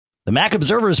The Mac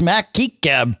Observer's Mac Geek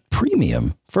Gab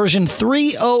Premium, version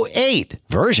 308,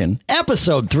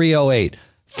 episode 308,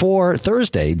 for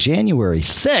Thursday, January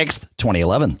 6th,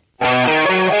 2011.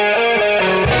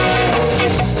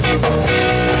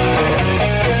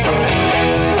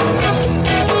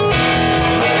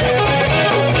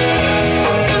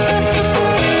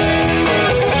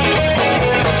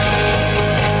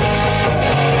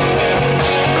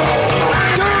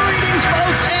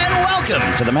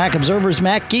 To the Mac Observer's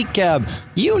Mac Geek Gab.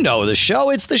 You know the show.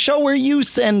 It's the show where you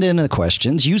send in the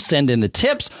questions, you send in the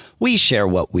tips, we share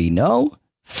what we know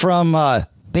from,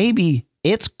 baby,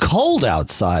 it's cold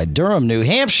outside, Durham, New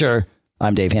Hampshire.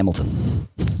 I'm Dave Hamilton.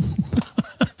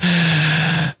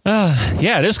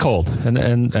 Yeah, it is cold, and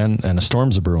a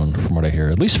storm's a brewing, from what I hear.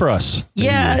 At least for us.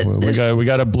 Yeah, we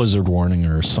got a blizzard warning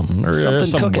or something, or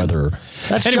some weather.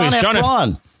 That's anyways, John F.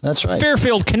 Braun. That's right.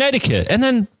 Fairfield, Connecticut, and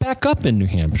then back up in New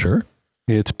Hampshire.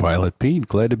 It's Pilot Pete.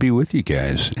 Glad to be with you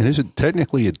guys. And is it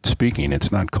technically speaking?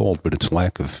 It's not cold, but it's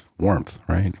lack of warmth,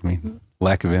 right? I mean,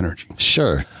 lack of energy.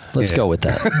 Sure. Let's go with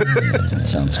that. That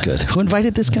sounds good. Who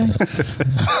invited this guy?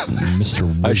 Mr.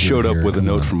 Wizard. I showed up with a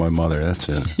note from my mother. That's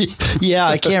it. Yeah,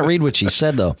 I can't read what she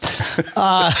said, though.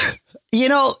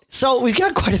 So we've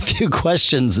got quite a few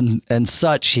questions and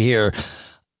such here.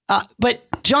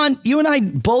 But, John, you and I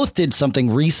both did something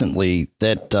recently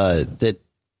that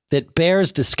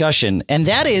bears discussion, and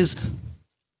that is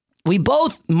we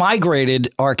both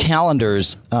migrated our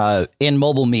calendars in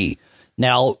MobileMe.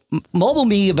 Now,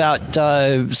 MobileMe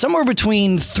about somewhere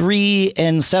between 3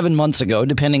 and 7 months ago,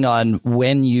 depending on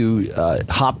when you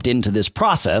hopped into this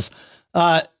process,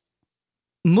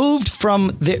 moved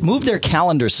their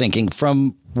calendar syncing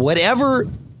from whatever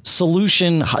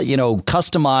solution,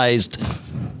 customized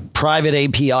private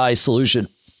API solution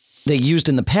they used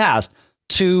in the past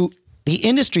to the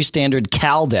industry standard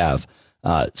CalDAV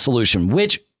solution,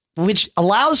 which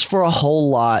allows for a whole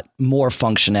lot more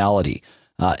functionality.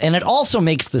 And it also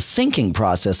makes the syncing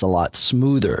process a lot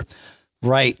smoother,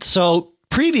 right? So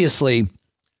previously,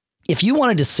 if you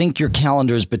wanted to sync your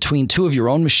calendars between two of your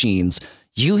own machines,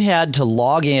 you had to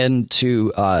log in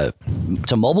to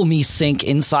MobileMe Sync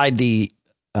inside the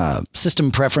system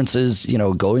preferences,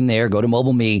 go in there, go to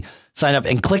MobileMe, sign up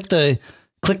and click the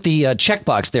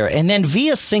checkbox there. And then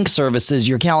via sync services,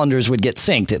 your calendars would get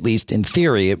synced, at least in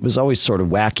theory. It was always sort of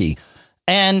wacky.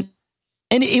 And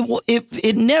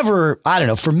it never, I don't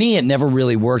know, for me, it never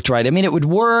really worked right. I mean, it would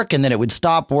work and then it would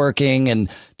stop working. And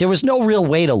there was no real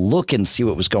way to look and see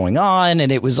what was going on. And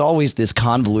it was always this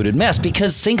convoluted mess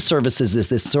because sync services is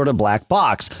this sort of black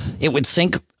box. It would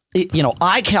sync,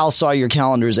 iCal saw your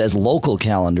calendars as local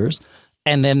calendars.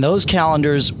 And then those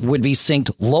calendars would be synced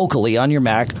locally on your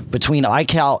Mac between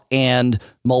iCal and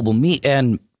MobileMe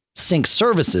and sync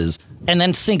services. And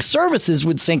then sync services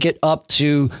would sync it up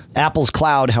to Apple's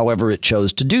cloud, however it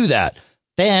chose to do that.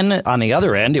 Then on the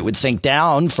other end, it would sync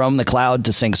down from the cloud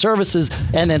to sync services,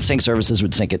 and then sync services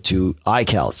would sync it to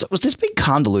iCal. So it was this big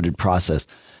convoluted process.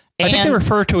 I think they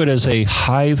refer to it as a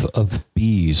hive of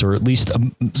bees, or at least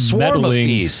a swarm of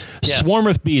bees. Yes. Swarm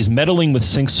of bees meddling with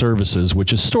sync services,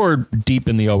 which is stored deep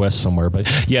in the OS somewhere.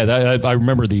 But yeah, I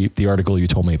remember the article you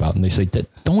told me about, and they say that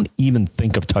don't even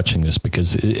think of touching this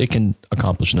because it can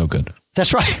accomplish no good.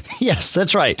 That's right. Yes,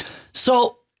 that's right.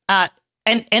 So, and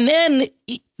then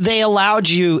they allowed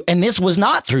you, and this was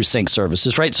not through sync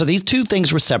services, right? So these two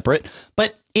things were separate.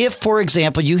 But if, for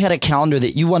example, you had a calendar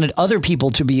that you wanted other people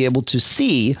to be able to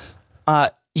see,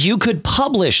 you could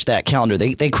publish that calendar.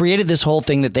 They created this whole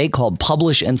thing that they called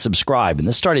publish and subscribe. And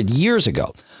this started years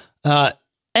ago.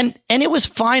 And it was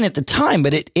fine at the time,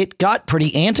 but it got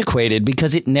pretty antiquated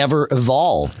because it never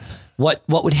evolved. What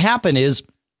would happen is,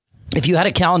 if you had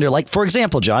a calendar, like, for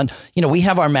example, John, we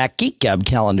have our Mac Geek Gab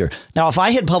calendar. Now, if I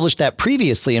had published that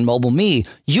previously in MobileMe,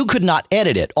 you could not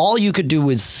edit it. All you could do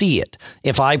was see it.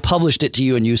 If I published it to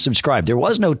you and you subscribed, there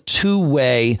was no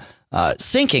two-way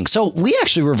syncing. So we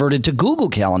actually reverted to Google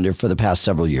Calendar for the past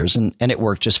several years, and it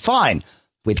worked just fine.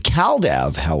 With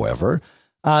CalDAV, however,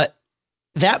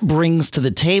 that brings to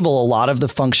the table a lot of the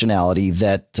functionality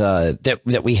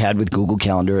that we had with Google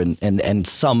Calendar and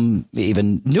some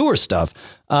even newer stuff.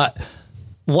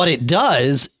 What it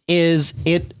does is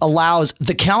it allows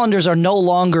the calendars are no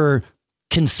longer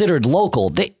considered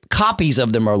local. Copies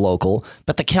of them are local,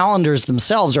 but the calendars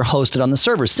themselves are hosted on the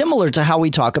server, similar to how we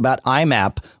talk about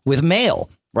IMAP with Mail,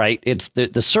 right? It's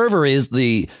the server is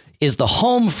the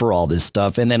home for all this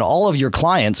stuff, and then all of your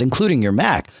clients, including your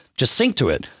Mac, just sync to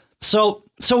it. So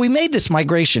we made this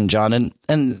migration, John,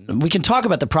 and we can talk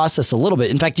about the process a little bit.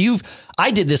 In fact,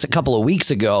 I did this a couple of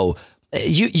weeks ago.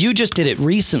 You just did it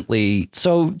recently.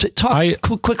 So talk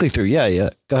quickly through. Yeah.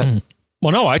 Go ahead.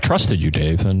 Well, no, I trusted you,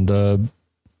 Dave, and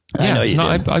I know you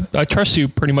did. I trust you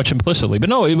pretty much implicitly. But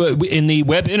no, in the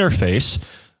web interface,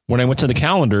 when I went to the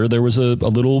calendar, there was a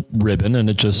little ribbon, and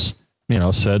it just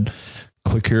said,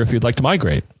 "Click here if you'd like to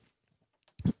migrate."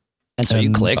 And so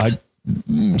you clicked.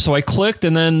 So I clicked,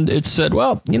 and then it said,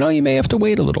 well, you may have to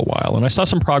wait a little while. And I saw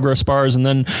some progress bars, and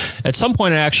then at some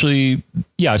point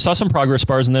I saw some progress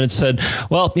bars, and then it said,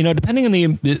 well, depending on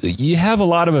you have a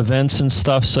lot of events and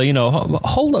stuff, so,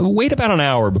 wait about an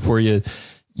hour before you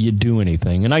do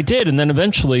anything. And I did. And then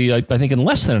eventually, I think in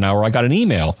less than an hour, I got an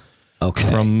email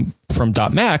from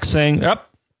 .Mac saying, yep,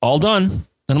 all done. And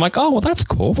I'm like, oh, well, that's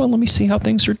cool. Well, let me see how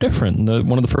things are different. And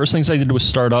one of the first things I did was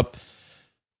start up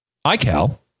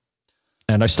iCal.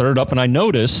 And I started up, and I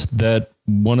noticed that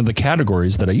one of the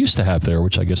categories that I used to have there,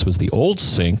 which I guess was the old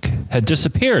sync, had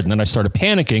disappeared. And then I started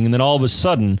panicking, and then all of a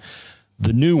sudden,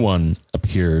 the new one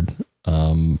appeared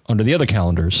under the other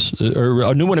calendars, or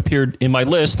a new one appeared in my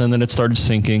list, and then it started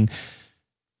syncing,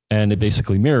 and it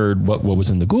basically mirrored what was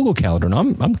in the Google Calendar.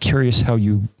 And I'm curious how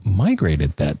you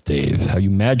migrated that, Dave. How you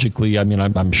magically,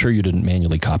 I'm sure you didn't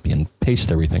manually copy and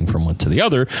paste everything from one to the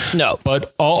other. No.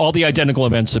 But all the identical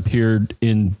events appeared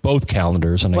in both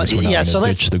calendars, and I guess we're not going to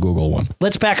ditch the Google one.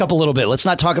 Let's back up a little bit. Let's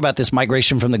not talk about this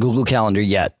migration from the Google Calendar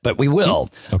yet, but we will.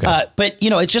 Okay. But,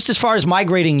 it's just as far as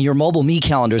migrating your mobile Me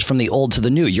calendars from the old to the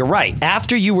new. You're right.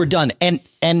 After you were done, and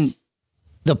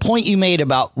the point you made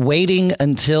about waiting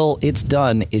until it's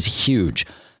done is huge,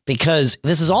 because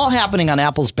this is all happening on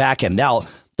Apple's backend. Now,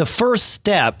 the first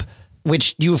step,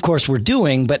 which you, of course, were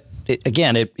doing, but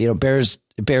it bears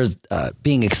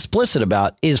being explicit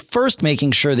about, is first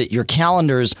making sure that your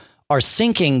calendars are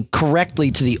syncing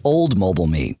correctly to the old mobile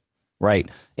Me, right?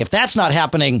 If that's not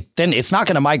happening, then it's not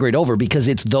going to migrate over, because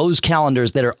it's those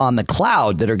calendars that are on the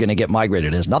cloud that are going to get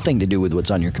migrated. It has nothing to do with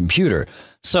what's on your computer.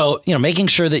 So, making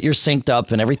sure that you're synced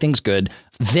up and everything's good,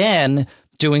 then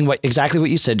doing exactly what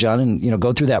you said, John, and,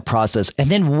 go through that process, and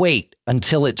then wait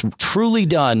until it's truly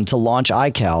done to launch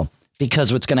iCal,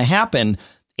 because what's going to happen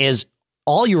is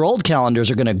all your old calendars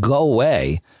are going to go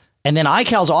away, and then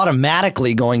iCal's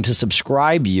automatically going to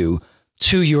subscribe you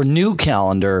to your new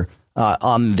calendar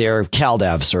on their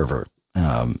CalDAV server.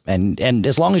 And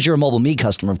as long as you're a mobile Me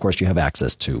customer, of course, you have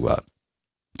access to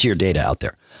your data out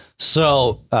there.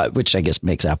 So, which I guess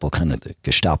makes Apple kind of the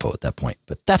Gestapo at that point,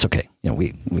 but that's okay.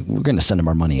 We're going to send them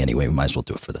our money anyway. We might as well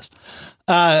do it for this.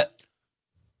 But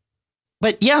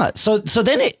yeah, so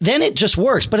then it just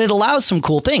works, but it allows some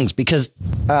cool things, because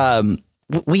I'll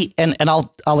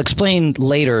explain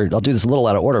later. I'll do this a little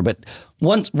out of order, but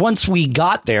once we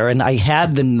got there and I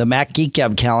had the Mac Geek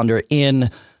Gab calendar in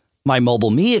my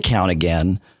mobile Me account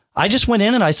again, I just went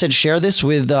in and I said, share this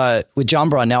with John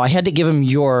Braun. Now I had to give him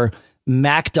your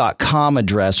mac.com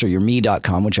address or your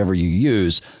me.com, whichever you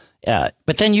use.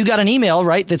 But then you got an email,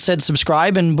 right, that said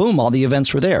subscribe, and boom, all the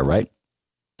events were there, right?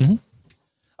 Mm-hmm.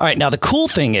 All right. Now, the cool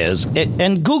thing is,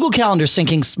 and Google Calendar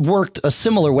syncing worked a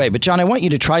similar way. But, John, I want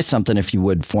you to try something, if you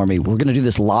would, for me. We're going to do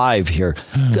this live here.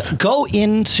 Go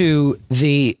into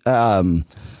the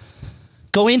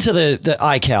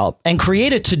iCal and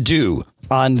create a to-do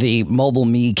on the mobile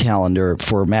Me calendar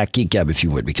for Mac Geek Gab, if you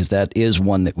would, because that is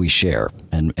one that we share,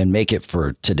 and make it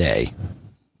for today.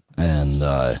 And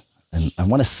I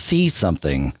want to see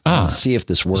something. See if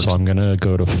this works. So I'm going to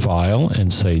go to File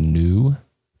and say New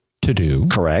To Do.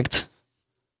 Correct.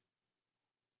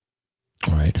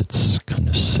 All right. It's kind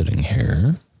of sitting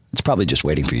here. It's probably just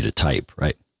waiting for you to type,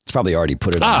 right? It's probably already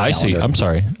put it on the I calendar. see. I'm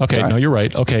sorry. Okay. Sorry. No, you're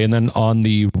right. Okay. And then on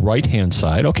the right-hand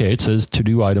side, okay, it says To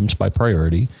Do items by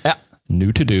priority. Yeah.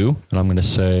 New To Do. And I'm going to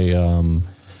say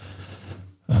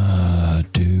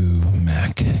do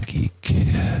Mac Geek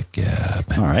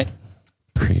Gab. All right.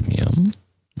 Premium.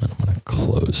 And I'm going to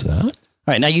close that. All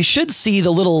right. Now you should see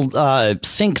the little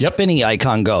sync spinny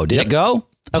icon go. Did it go?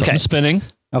 Okay. Something's spinning.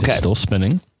 Okay. It's still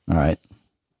spinning. All right.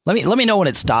 Let me know when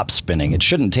it stops spinning. It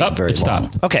shouldn't take very long.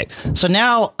 Stopped. Okay. So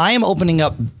now I am opening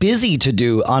up Busy To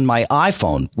Do on my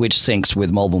iPhone, which syncs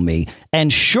with Mobile Me.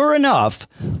 And sure enough,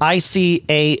 I see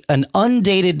an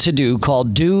undated to do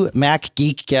called Do Mac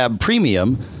Geek Gab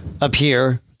Premium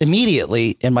appear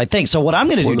immediately in my thing. So what I'm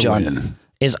going to do, John,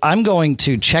 is I'm going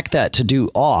to check that to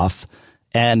do off,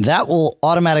 and that will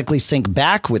automatically sync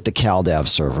back with the CalDAV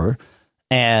server.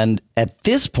 And at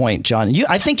this point, John,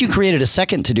 I think you created a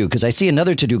second to do, because I see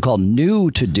another to do called New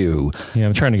To Do. Yeah,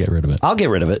 I'm trying to get rid of it. I'll get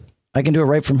rid of it. I can do it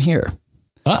right from here.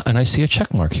 And I see a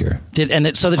check mark here.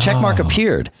 So the check mark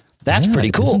appeared. That's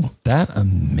pretty cool. Isn't that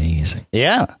amazing?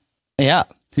 Yeah. Yeah.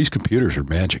 These computers are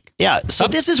magic. Yeah. So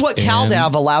this is what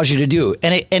CalDAV allows you to do.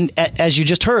 And as you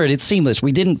just heard, it's seamless.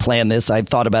 We didn't plan this. I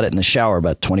thought about it in the shower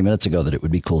about 20 minutes ago that it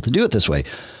would be cool to do it this way.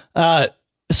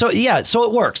 So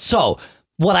it works. So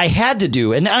what I had to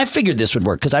do, and I figured this would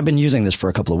work because I've been using this for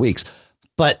a couple of weeks,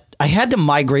 but I had to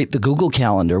migrate the Google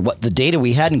Calendar, the data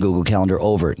we had in Google Calendar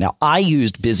over. Now, I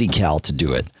used BusyCal to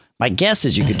do it. My guess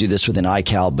is you could do this within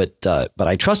iCal, but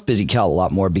I trust BusyCal a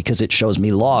lot more because it shows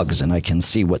me logs and I can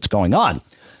see what's going on.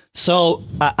 So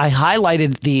I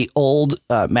highlighted the old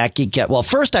Mac Geek Gab. Well,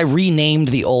 first I renamed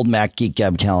the old Mac Geek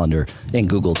Gab calendar in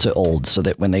Google to old so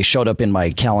that when they showed up in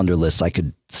my calendar lists, I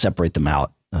could separate them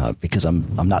out because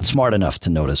I'm not smart enough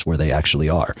to notice where they actually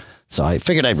are. So I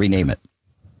figured I'd rename it.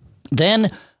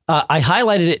 Then I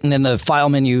highlighted it, and in the file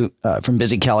menu from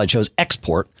BusyCal, I chose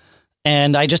export,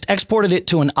 and I just exported it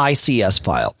to an ICS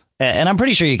file. And I'm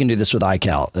pretty sure you can do this with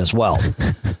iCal as well.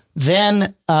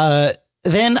 Then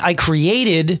I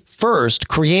created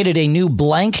a new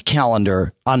blank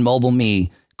calendar on MobileMe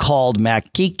called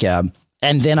Mac Geek Gab,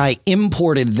 and then I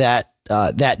imported that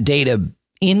data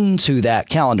into that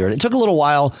calendar. And it took a little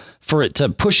while for it to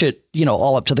push it,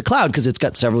 all up to the cloud because it's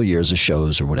got several years of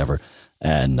shows or whatever.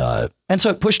 And so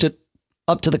it pushed it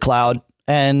up to the cloud,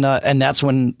 and that's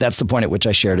the point at which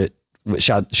I shared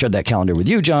that calendar with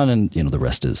you, John, and the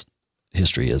rest is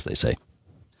history, as they say.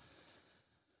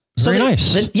 Very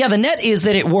nice. The net is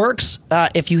that it works.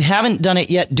 If you haven't done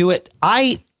it yet, do it.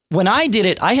 When I did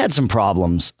it, I had some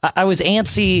problems. I was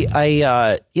antsy.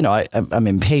 I'm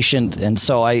impatient, and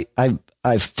so I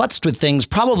futzed with things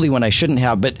probably when I shouldn't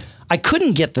have, but I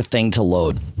couldn't get the thing to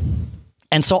load.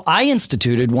 And so I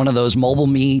instituted one of those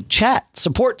MobileMe chat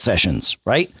support sessions,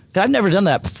 right? I've never done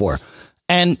that before.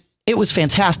 And it was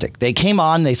fantastic. They came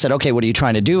on, they said, okay, what are you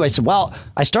trying to do? I said, well,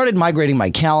 I started migrating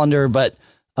my calendar, but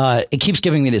it keeps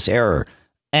giving me this error.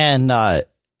 And the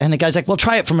guy's like, well,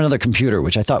 try it from another computer,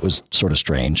 which I thought was sort of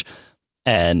strange.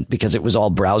 And because it was all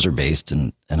browser based.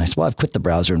 And I said, well, I've quit the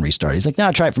browser and restarted. He's like,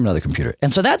 no, try it from another computer.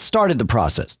 And so that started the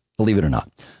process, believe it or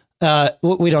not.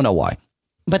 We don't know why.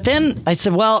 But then I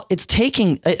said, well, it's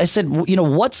taking, I said,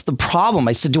 what's the problem?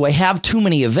 I said, do I have too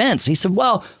many events? He said,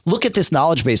 well, look at this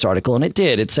knowledge base article. And it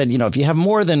did. It said, if you have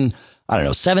more than,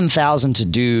 7,000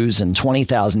 to-dos and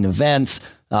 20,000 events,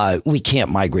 we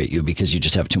can't migrate you because you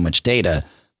just have too much data.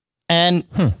 And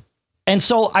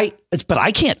so I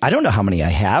don't know how many I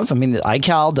have. I mean, the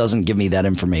iCal doesn't give me that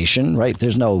information, right?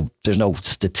 There's no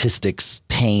statistics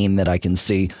pane that I can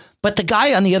see, but the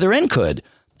guy on the other end could.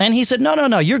 And he said,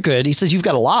 no, you're good. He says, you've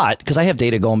got a lot because I have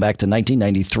data going back to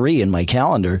 1993 in my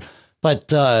calendar. But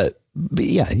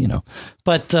he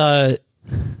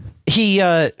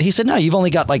said, no, you've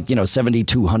only got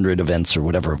 7,200 events or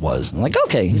whatever it was. I'm like,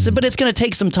 okay. He said, but it's going to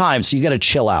take some time. So you got to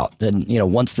chill out. And,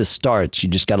 once this starts, you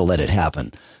just got to let it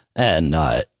happen. And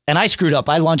I screwed up.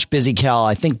 I launched BusyCal,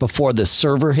 I think before the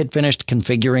server had finished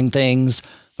configuring things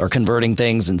or converting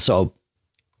things. And so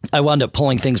I wound up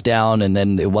pulling things down, and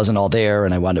then it wasn't all there,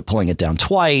 and I wound up pulling it down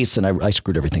twice, and I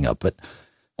screwed everything up. But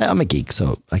I'm a geek,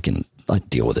 so I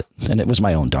deal with it, and it was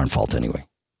my own darn fault anyway.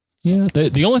 Yeah,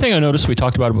 the only thing I noticed, we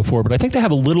talked about it before, but I think they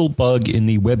have a little bug in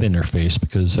the web interface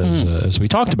because, as we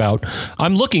talked about,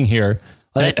 I'm looking here,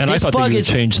 and I thought they would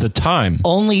change the time.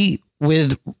 Only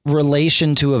with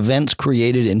relation to events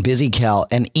created in BusyCal,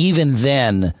 and even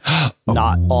then,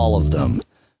 not all of them.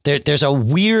 There's a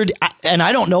weird, and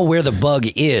I don't know where the bug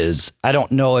is. I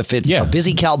don't know if it's a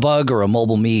BusyCal bug or a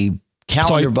MobileMe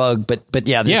calendar bug, but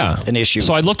there's an issue.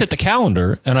 So I looked at the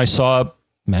calendar and I saw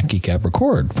Mac Geek Gab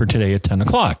record for today at 10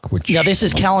 o'clock. Which this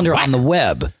is calendar on the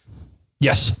web.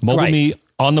 Yes, MobileMe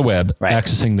on the web,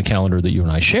 accessing the calendar that you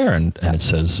and I share, and it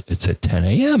says it's at 10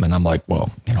 a.m. And I'm like,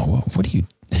 well, what do you?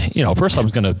 First I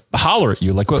was going to holler at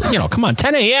you like, well, come on,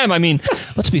 10 a.m. I mean,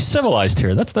 let's be civilized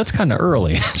here. That's kind of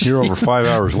early. You're over 5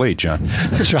 hours late, John.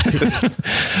 That's right.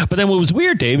 But then what was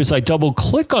weird, Dave, is I double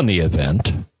click on the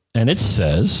event and it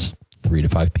says 3 to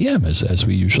 5 p.m. as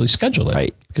we usually schedule it.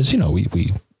 Right. Because,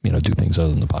 we do things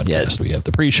other than the podcast. We have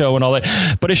the pre-show and all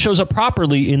that. But it shows up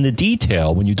properly in the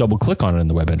detail when you double click on it in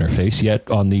the web interface. Yet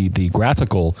on the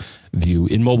graphical view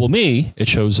in MobileMe, it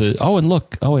shows it. Oh, and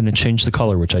look. Oh, and it changed the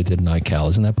color, which I did in iCal.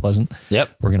 Isn't that pleasant?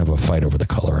 Yep. We're going to have a fight over the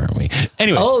color, aren't we?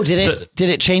 Anyway. Oh, did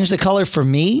it change the color for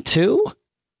me too?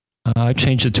 I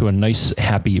changed it to a nice,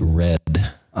 happy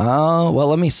red. Oh, well,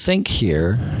 let me sync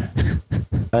here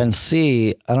and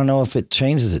see. I don't know if it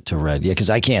changes it to red. Yeah, because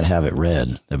I can't have it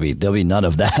red. There'll be none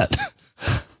of that.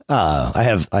 I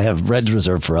have red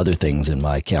reserved for other things in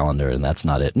my calendar, and that's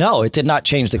not it. No, it did not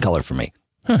change the color for me.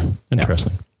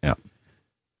 Interesting. Yeah.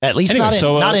 At least not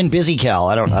in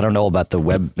BusyCal. I don't know about the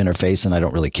web interface, and I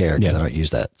don't really care because I don't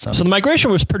use that. So the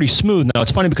migration was pretty smooth. Now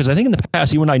it's funny because I think in the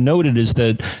past you and I noted is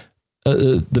that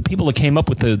the people that came up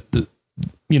with the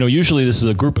usually this is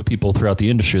a group of people throughout the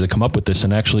industry that come up with this,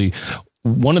 and actually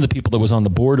one of the people that was on the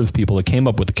board of people that came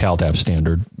up with the CalDAV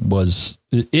standard was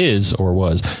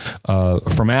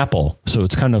from Apple. So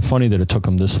it's kind of funny that it took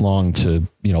them this long to,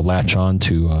 latch on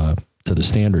to the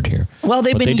standard here. Well,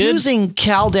 they've been using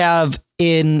CalDAV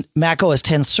in Mac OS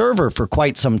X server for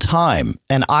quite some time,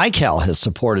 and iCal has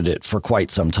supported it for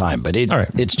quite some time. But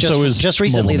it's just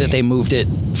recently that they moved it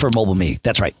for MobileMe.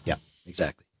 That's right. Yeah,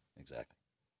 exactly.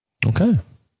 Okay.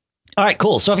 All right,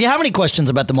 cool. So if you have any questions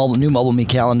about the new MobileMe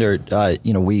calendar,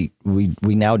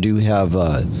 we now do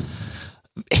have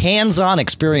hands-on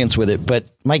experience with it. But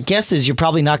my guess is you're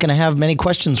probably not going to have many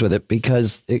questions with it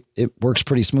because it works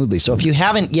pretty smoothly. So if you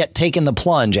haven't yet taken the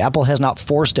plunge, Apple has not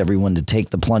forced everyone to take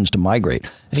the plunge to migrate.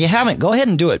 If you haven't, go ahead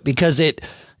and do it because it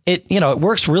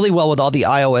works really well with all the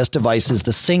iOS devices.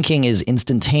 The syncing is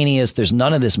instantaneous. There's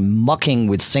none of this mucking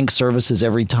with sync services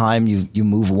every time you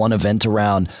move one event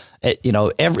around.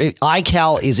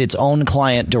 iCal is its own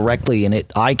client directly, and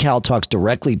iCal talks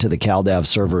directly to the CalDAV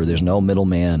server. There's no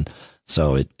middleman,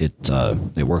 so it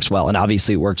works well. And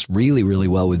obviously, it works really, really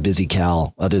well with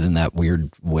BusyCal. Other than that weird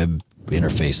web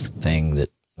interface thing that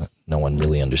no one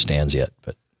really understands yet,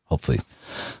 but hopefully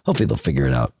they'll figure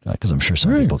it out because I'm sure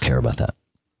some people care about that.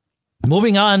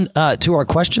 Moving on to our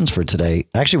questions for today.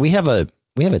 Actually, we have a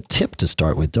tip to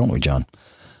start with, don't we, John?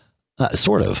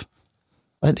 Sort of.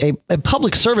 A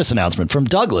public service announcement from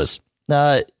Douglas.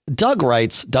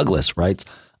 Douglas writes,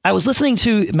 I was listening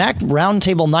to Mac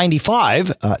Roundtable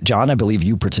 95. John, I believe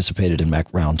you participated in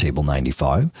Mac Roundtable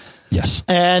 95. Yes.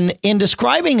 And in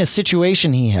describing a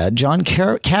situation he had, John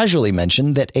casually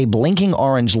mentioned that a blinking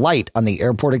orange light on the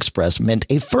Airport Express meant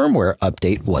a firmware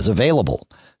update was available.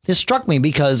 This struck me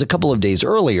because a couple of days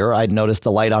earlier, I'd noticed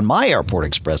the light on my Airport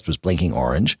Express was blinking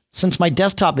orange. Since my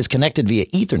desktop is connected via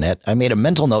Ethernet, I made a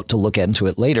mental note to look into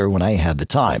it later when I had the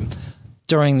time.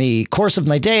 During the course of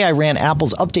my day, I ran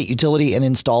Apple's update utility and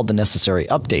installed the necessary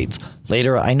updates.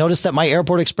 Later, I noticed that my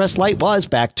Airport Express light was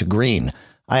back to green.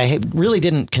 I really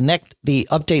didn't connect the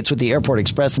updates with the Airport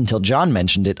Express until John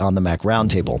mentioned it on the Mac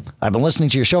Roundtable. I've been listening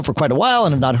to your show for quite a while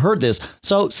and have not heard this,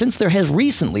 so since there has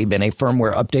recently been a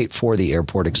firmware update for the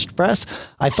Airport Express,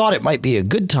 I thought it might be a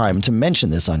good time to mention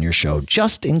this on your show,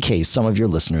 just in case some of your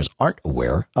listeners aren't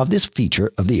aware of this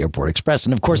feature of the Airport Express.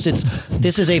 And of course,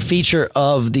 this is a feature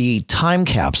of the time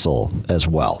capsule as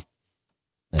well.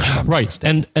 Right.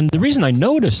 And the reason I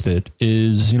noticed it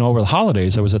is, over the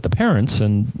holidays, I was at the parents,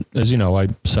 and as you know, I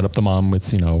set up the mom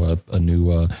with, a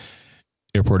new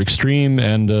Airport Extreme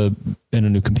and a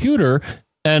new computer.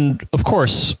 And of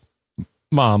course,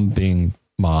 mom being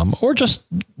mom, or just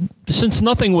since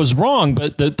nothing was wrong,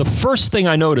 but the first thing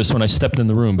I noticed when I stepped in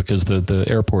the room, because the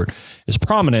airport is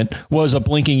prominent, was a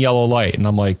blinking yellow light. And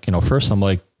I'm like, first I'm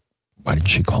like, why didn't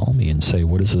she call me and say,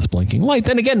 what is this blinking light?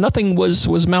 Then again, nothing was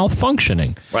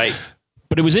malfunctioning. Right.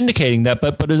 But it was indicating that.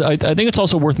 But I think it's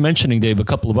also worth mentioning, Dave, a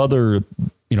couple of other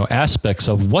aspects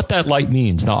of what that light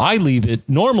means. Now, I leave it.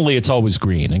 Normally, it's always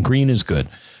green, and green is good.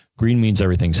 Green means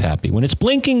everything's happy. When it's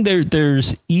blinking,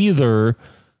 there's either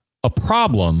a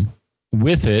problem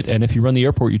with it, and if you run the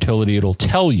airport utility, it'll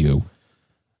tell you.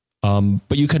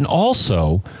 But you can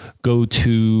also go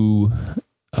to...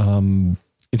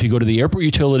 if you go to the airport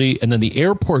utility and then the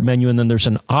airport menu, and then there's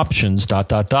an options ...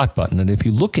 button. And if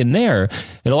you look in there,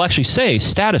 it'll actually say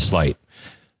status light.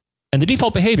 And the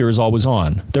default behavior is always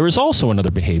on. There is also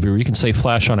another behavior where you can say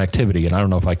flash on activity. And I don't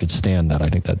know if I could stand that. I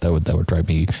think that would drive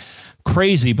me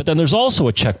crazy. But then there's also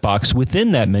a checkbox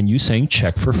within that menu saying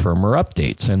check for firmware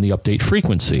updates and the update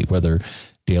frequency, whether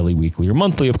daily, weekly, or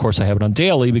monthly. Of course, I have it on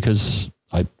daily because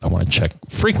I want to check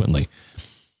frequently.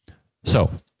 So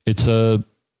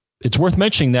it's worth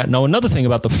mentioning that. Now, another thing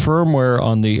about the firmware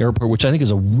on the airport, which I think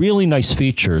is a really nice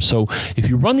feature. So if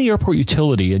you run the airport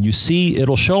utility and you see,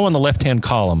 it'll show on the left-hand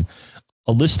column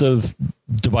a list of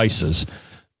devices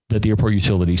that the airport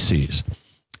utility sees.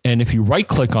 And if you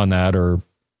right-click on that or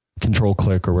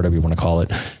control-click or whatever you want to call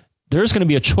it, there's going to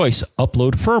be a choice,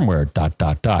 upload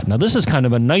firmware, ... Now, this is kind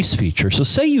of a nice feature. So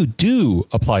say you do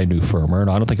apply a new firmware, and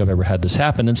I don't think I've ever had this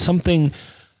happen, and something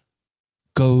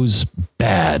goes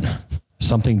bad.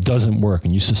 Something doesn't work,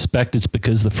 and you suspect it's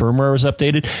because the firmware is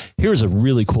updated. Here's a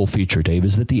really cool feature, Dave,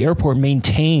 is that the airport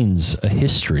maintains a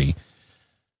history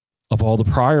of all the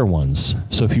prior ones.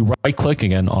 So if you right-click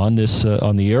again on this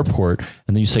on the airport,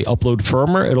 and then you say upload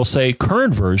firmware, it'll say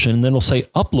current version, and then it'll say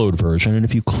upload version. And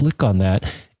if you click on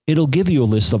that, it'll give you a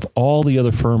list of all the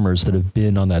other firmwares that have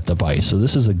been on that device. So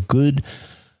this is a good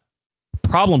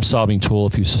problem-solving tool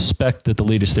if you suspect that the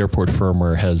latest airport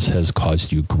firmware has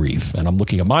caused you grief. And I'm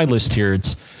looking at my list here.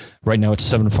 Right now it's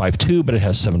 752, but it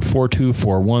has 742,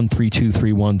 41, 32,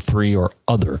 313, or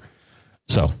other.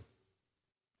 So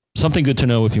something good to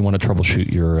know if you want to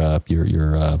troubleshoot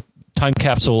your time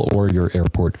capsule or your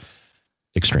airport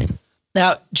Extreme.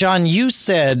 Now, John, you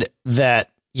said that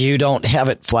you don't have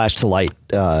it flash the light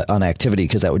on activity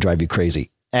because that would drive you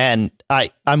crazy. And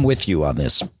I'm with you on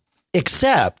this,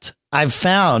 except I've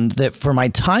found that for my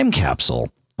time capsule,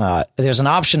 there's an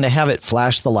option to have it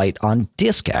flash the light on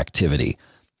disk activity,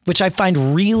 which I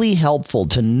find really helpful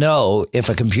to know if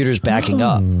a computer's backing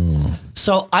up.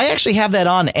 So I actually have that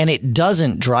on and it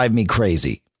doesn't drive me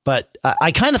crazy, but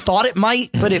I kind of thought it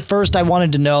might, but at first I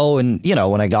wanted to know. And, you know,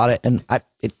 when I got it and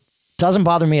it doesn't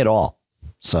bother me at all.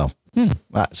 So,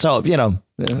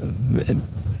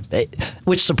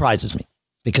 which surprises me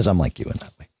because I'm like you in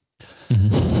that way.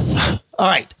 Mm-hmm. All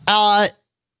right.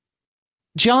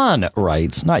 John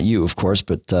writes, not you, of course,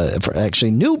 but for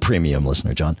actually new premium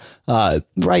listener, John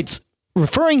writes,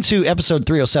 referring to episode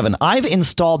 307, I've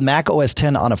installed Mac OS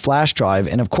X on a flash drive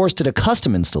and, of course, did a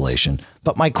custom installation.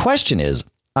 But my question is,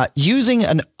 using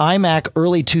an iMac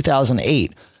early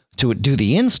 2008 to do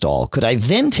the install, could I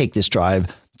then take this drive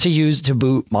to use to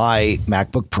boot my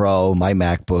MacBook Pro, my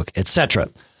MacBook, etc.?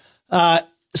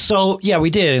 So, yeah, we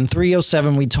did. In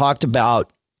 307, we talked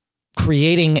about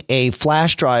creating a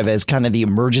flash drive as kind of the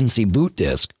emergency boot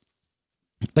disk.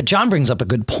 But John brings up a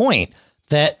good point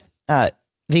that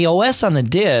the OS on the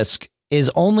disk is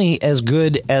only as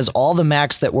good as all the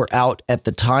Macs that were out at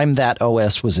the time that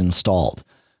OS was installed.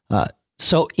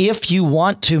 So if you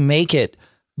want to make it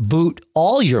boot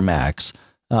all your Macs,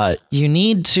 you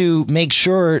need to make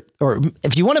sure, or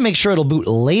if you want to make sure it'll boot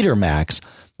later Macs,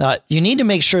 you need to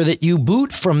make sure that you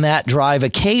boot from that drive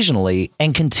occasionally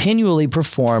and continually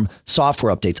perform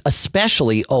software updates,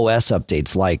 especially OS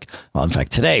updates like, well, in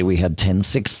fact, today we had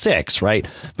 10.6.6, right?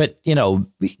 But, you know,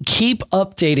 keep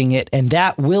updating it and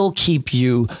that will keep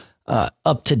you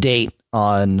up to date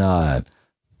on,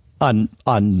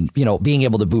 you know, being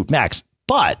able to boot Macs.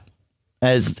 But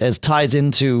as ties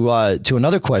into to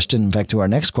another question, in fact, to our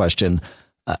next question,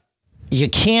 you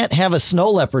can't have a Snow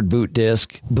Leopard boot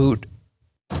disk boot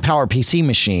PowerPC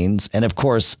machines. And of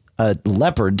course, a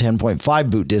Leopard 10.5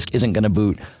 boot disk isn't going to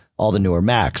boot all the newer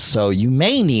Macs. So you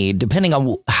may need, depending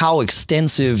on how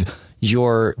extensive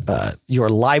your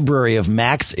library of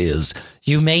Macs is,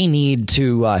 you may need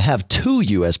to have two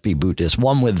USB boot disks,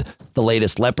 one with the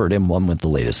latest Leopard and one with the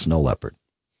latest Snow Leopard.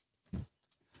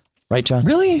 Right, John?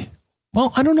 Really?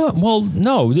 Well, I don't know. Well,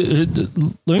 no. Let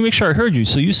me make sure I heard you.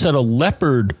 So you said a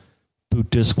Leopard boot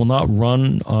disk will not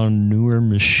run on newer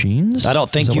machines? I don't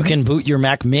think you can boot your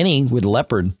Mac Mini with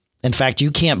Leopard. In fact,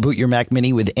 you can't boot your Mac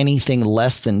Mini with anything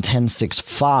less than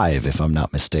 10.6.5, if I'm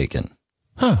not mistaken.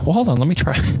 Huh. Well, hold on. Let me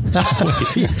try.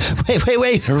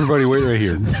 Wait. Everybody wait right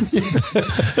here.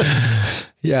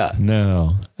 Yeah.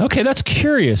 No. Okay, that's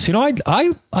curious. You know,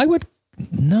 I would...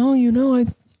 No, you know,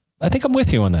 I think I'm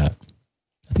with you on that.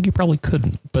 I think you probably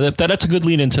couldn't. But that's a good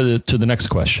lead into the next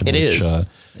question. It is.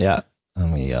 Yeah.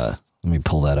 Let me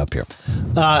pull that up here.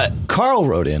 Carl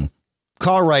wrote in.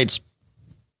 Carl writes,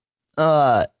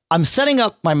 I'm setting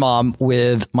up my mom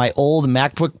with my old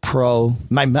MacBook Pro,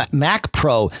 my Mac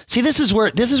Pro. See, this is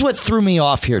what threw me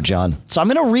off here, John. So I'm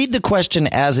going to read the question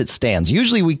as it stands.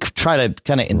 Usually we try to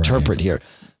kind of interpret here.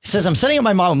 He says, I'm setting up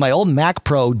my mom with my old Mac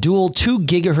Pro dual 2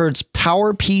 gigahertz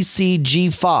PowerPC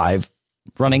G5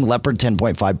 running Leopard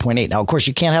 10.5.8. Now, of course,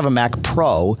 you can't have a Mac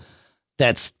Pro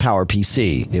that's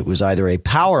PowerPC. It was either a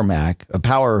Power Mac,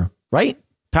 Power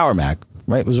Mac,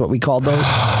 right? Was what we called those.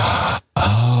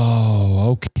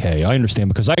 Oh, okay. I understand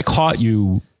because I caught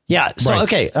you. Yeah. So, right.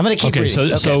 Okay. I'm going to keep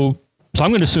reading. So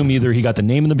I'm going to assume either he got the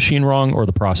name of the machine wrong or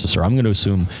the processor. I'm going to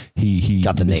assume he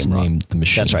got the name wrong. The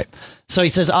machine. That's right. So he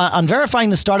says, on verifying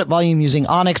the startup volume using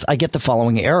Onyx, I get the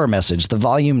following error message. The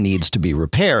volume needs to be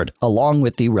repaired along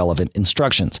with the relevant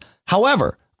instructions.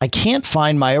 However, I can't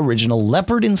find my original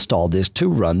Leopard install disk to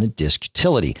run the disk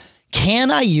utility.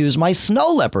 Can I use my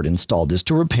Snow Leopard install disk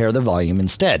to repair the volume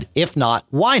instead? If not,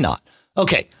 why not?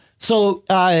 Okay. So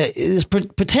it's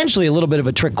potentially a little bit of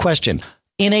a trick question.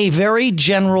 In a very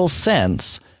general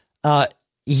sense,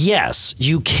 yes,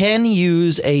 you can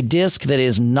use a disk that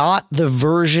is not the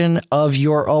version of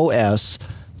your OS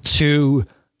to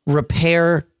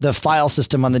repair the file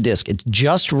system on the disk. It's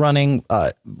just running,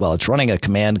 it's running a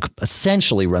command,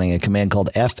 essentially running a command called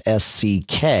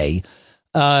FSCK,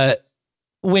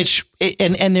 which,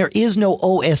 and there is no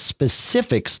OS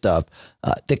specific stuff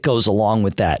that goes along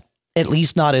with that, at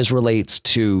least not as relates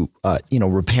to,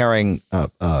 repairing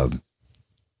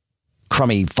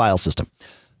crummy file system.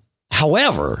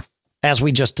 However, as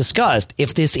we just discussed,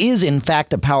 if this is in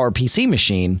fact a PowerPC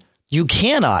machine, you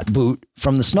cannot boot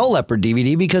from the Snow Leopard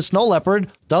DVD because Snow Leopard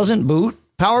doesn't boot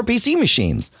PowerPC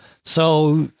machines.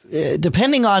 So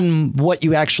depending on what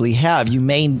you actually have, you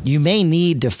may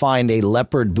need to find a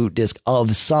Leopard boot disk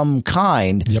of some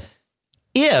kind. Yep.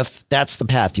 If that's the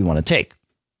path you want to take.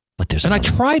 But there's I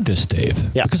tried this,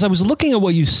 Dave, because I was looking at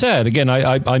what you said. Again,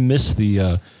 I missed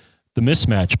the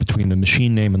mismatch between the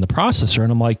machine name and the processor,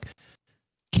 and I'm like,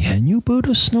 can you boot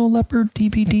a Snow Leopard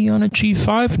DVD on a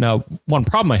G5? Now, one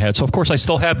problem I had, so of course I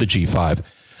still have the G5,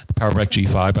 the PowerMac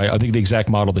G5. I think the exact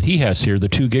model that he has here, the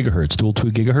 2 gigahertz, dual 2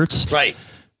 gigahertz. Right.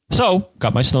 So,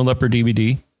 got my Snow Leopard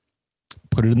DVD,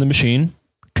 put it in the machine,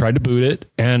 tried to boot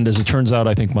it, and as it turns out,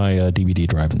 I think my DVD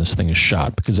drive in this thing is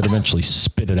shot because it eventually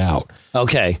spit it out.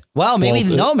 Okay. Well,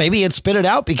 maybe it spit it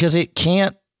out because it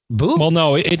can't boot. Well,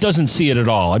 no, it doesn't see it at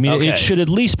all. I mean, it should at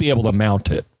least be able to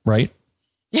mount it, right?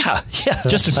 Yeah.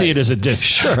 Just to see it as a disc.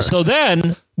 Sure. So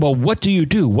then, well, what do you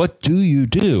do?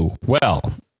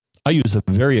 Well, I use a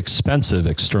very expensive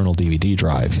external DVD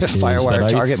drive. Firewire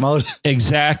target mode.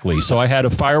 Exactly. So I had a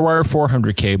Firewire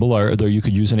 400 cable, or though you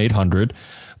could use an 800.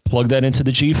 Plugged that into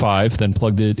the G5, then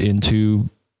plugged it into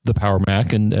the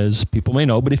PowerMac. And as people may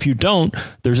know, but if you don't,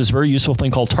 there's this very useful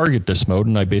thing called target disk mode.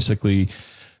 And I basically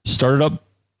started up,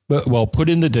 put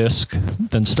in the disk,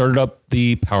 then started up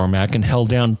the PowerMac and held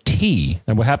down T.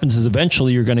 And what happens is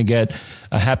eventually you're going to get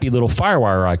a happy little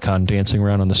Firewire icon dancing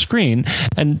around on the screen.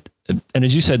 And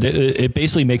as you said, it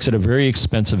basically makes it a very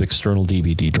expensive external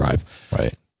DVD drive.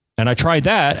 Right. And I tried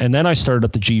that, and then I started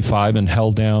up the G5 and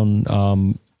held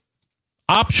down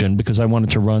Option because I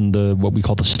wanted to run what we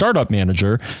call the startup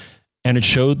manager, and it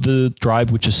showed the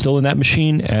drive which is still in that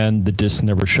machine, and the disk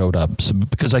never showed up. So,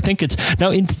 because I think it's now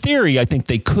in theory, I think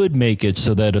they could make it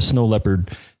so that a Snow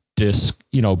Leopard disk,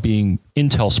 being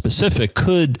Intel specific,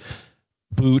 could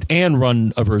boot and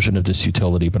run a version of this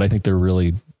utility. But I think they're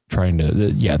really trying to,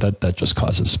 that just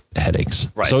causes headaches.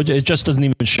 Right. So it just doesn't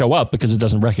even show up because it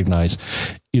doesn't recognize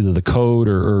either the code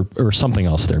or something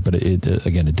else there. But it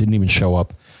didn't even show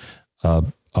up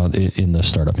in the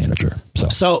startup manager.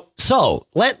 So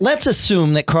let's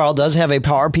assume that Carl does have a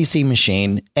PowerPC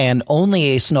machine and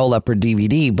only a Snow Leopard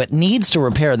DVD, but needs to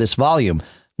repair this volume.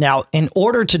 Now, in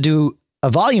order to do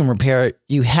a volume repair,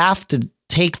 you have to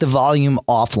take the volume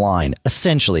offline.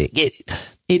 Essentially,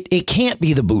 it can't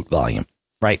be the boot volume,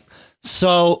 right?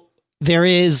 So there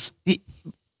is,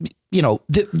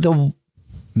 the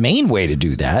main way to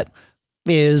do that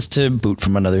is to boot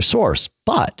from another source,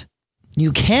 but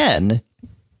you can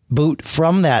boot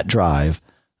from that drive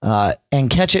and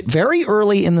catch it very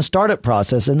early in the startup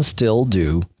process and still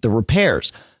do the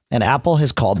repairs. And Apple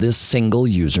has called this single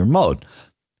user mode.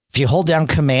 If you hold down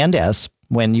Command S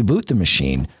when you boot the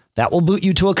machine, that will boot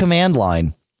you to a command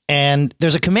line. And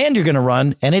there's a command you're going to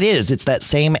run, and it's that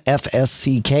same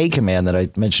FSCK command that I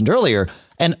mentioned earlier.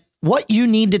 And what you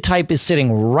need to type is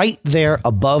sitting right there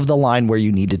above the line where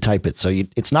you need to type it. So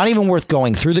it's not even worth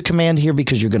going through the command here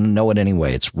because you're going to know it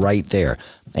anyway. It's right there.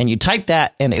 And you type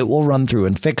that and it will run through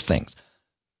and fix things.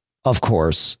 Of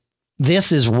course,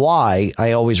 this is why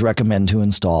I always recommend to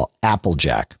install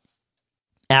Applejack.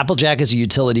 Applejack is a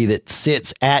utility that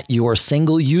sits at your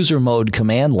single user mode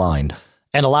command line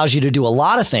and allows you to do a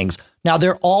lot of things. Now,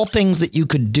 they're all things that you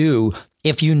could do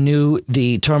if you knew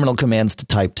the terminal commands to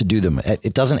type to do them.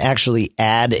 It doesn't actually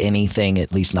add anything,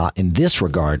 at least not in this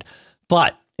regard,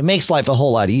 but it makes life a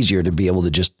whole lot easier to be able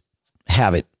to just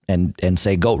have it and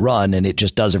say, go run, and it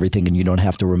just does everything, and you don't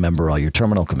have to remember all your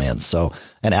terminal commands. So,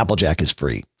 and Applejack is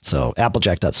free. So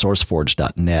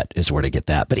applejack.sourceforge.net is where to get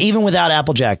that. But even without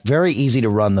Applejack, very easy to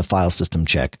run the file system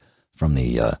check from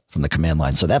the command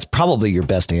line. So that's probably your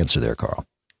best answer there, Carl.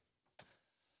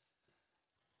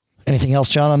 Anything else,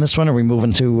 John, on this one? Or are we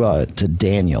moving to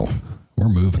Daniel? We're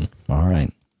moving. All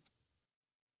right.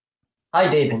 Hi,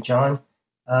 Dave and John.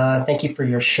 Thank you for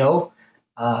your show.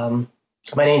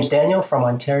 My name's Daniel from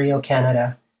Ontario,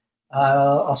 Canada.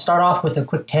 I'll start off with a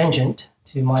quick tangent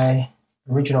to my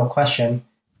original question.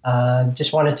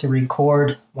 Just wanted to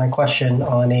record my question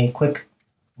on a quick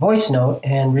voice note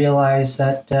and realize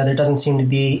that there doesn't seem to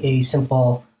be a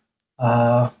simple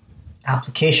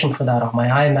application for that on my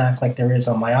iMac like there is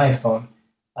on my iPhone.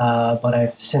 But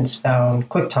I've since found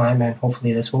QuickTime, and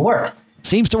hopefully this will work.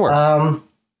 Seems to work.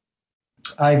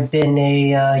 I've been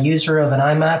a user of an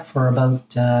iMac for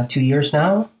about 2 years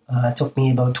now. It took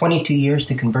me about 22 years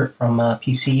to convert from a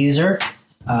PC user,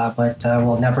 but I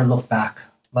will never look back.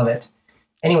 Love it.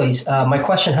 Anyways, my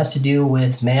question has to do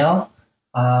with mail.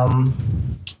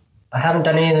 I haven't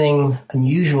done anything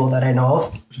unusual that I know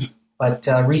of, but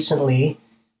recently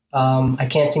I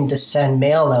can't seem to send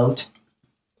mail out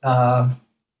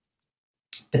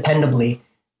dependably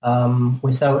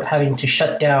without having to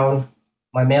shut down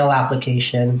my mail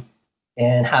application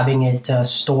and having it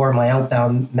store my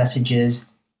outbound messages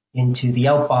into the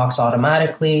outbox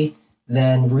automatically,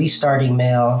 then restarting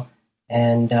mail,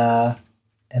 and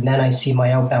then I see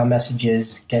my outbound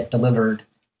messages get delivered.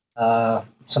 So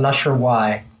I'm not sure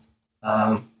why.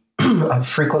 I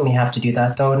frequently have to do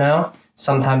that though now.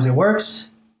 Sometimes it works,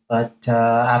 but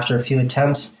after a few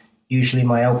attempts, usually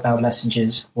my outbound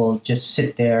messages will just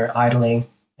sit there idling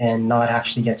and not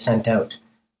actually get sent out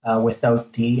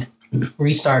without the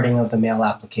restarting of the mail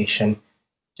application.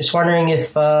 Just wondering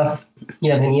if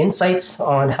you have any insights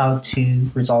on how to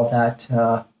resolve that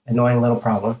annoying little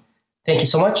problem. Thank you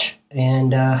so much,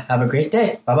 and have a great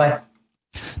day. Bye-bye.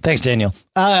 Thanks, Daniel.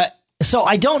 So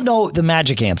I don't know the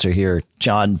magic answer here,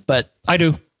 John, but I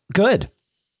do. Good.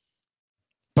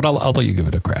 But I'll let you give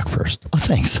it a crack first. Oh,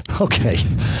 thanks. Okay.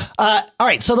 All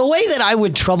right. So the way that I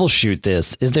would troubleshoot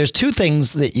this is there's two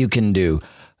things that you can do.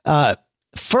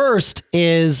 First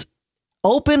is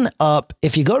open up,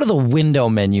 if you go to the window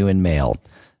menu in Mail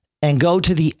and go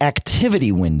to the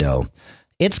activity window,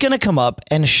 it's going to come up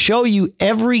and show you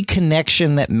every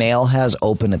connection that Mail has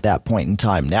open at that point in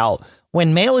time. Now,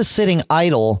 when Mail is sitting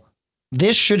idle,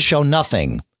 this should show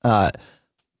nothing.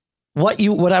 What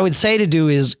I would say to do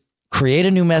is create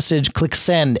a new message, click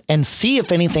send, and see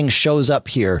if anything shows up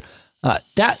here.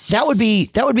 That would be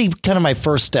kind of my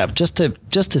first step, just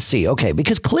to see. Okay,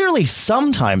 because clearly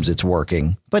sometimes it's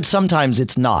working, but sometimes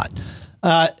it's not.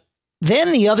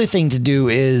 Then the other thing to do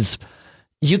is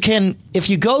you can, if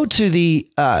you go to the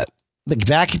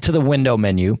back to the window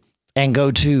menu and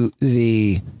go to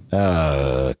the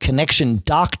connection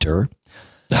doctor.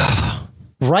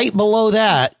 Right below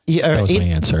that, that was my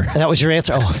answer. That was your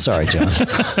answer. Oh, sorry, John.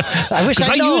 I wish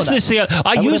I used this.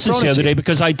 I used this the other day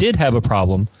because I did have a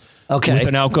problem. Okay. With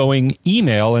an outgoing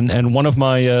email, and one of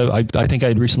my, I think I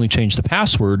had recently changed the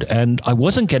password, and I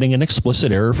wasn't getting an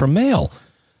explicit error from Mail,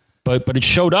 but it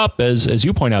showed up as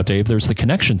you point out, Dave. There's the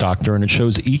connection doctor, and it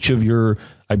shows each of your,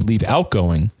 I believe,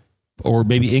 outgoing, or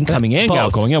maybe incoming and both.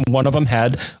 Outgoing, and one of them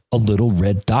had a little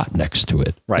red dot next to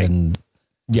it. Right. And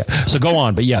yeah. So go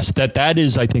on. But yes, that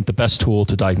is, I think, the best tool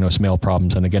to diagnose Mail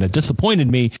problems. And again, it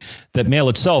disappointed me that Mail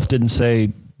itself didn't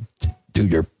say,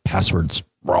 dude, your password's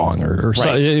wrong, or right.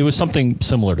 So, it was something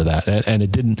similar to that. And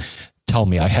it didn't tell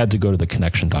me. I had to go to the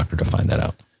connection doctor to find that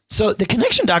out. So the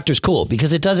connection doctor is cool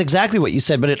because it does exactly what you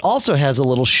said, but it also has a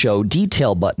little show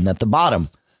detail button at the bottom.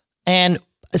 And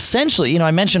essentially,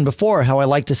 I mentioned before how I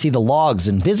like to see the logs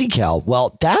in BusyCal.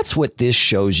 Well, that's what this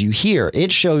shows you here.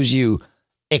 It shows you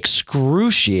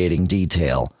excruciating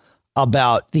detail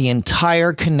about the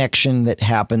entire connection that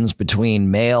happens between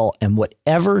Mail and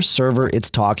whatever server it's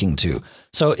talking to.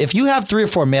 So if you have 3 or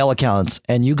 4 Mail accounts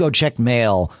and you go check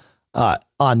Mail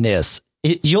on this,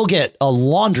 you'll get a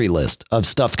laundry list of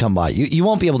stuff come by. You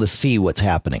won't be able to see what's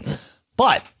happening,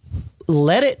 but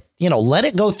let it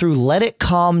go through, let it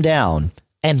calm down,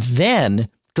 and then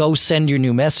go send your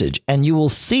new message, and you will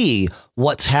see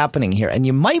what's happening here. And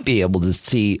you might be able to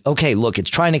see, okay, look, it's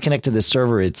trying to connect to this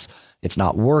server. It's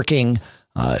not working.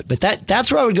 But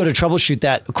that's where I would go to troubleshoot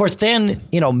that. Of course, then,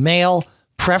 Mail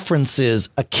preferences,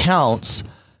 accounts,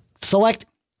 select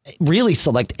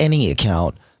any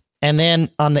account. And then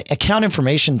on the account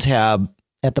information tab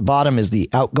at the bottom is the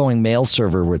outgoing Mail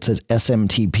server where it says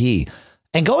SMTP.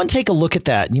 And go and take a look at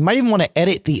that. You might even want to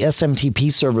edit the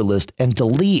SMTP server list and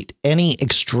delete any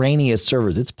extraneous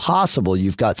servers. It's possible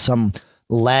you've got some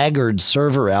laggard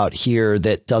server out here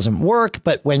that doesn't work,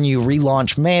 but when you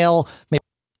relaunch Mail,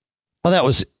 well, that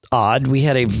was odd. We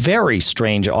had a very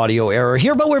strange audio error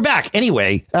here, but we're back.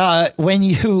 Anyway, when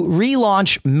you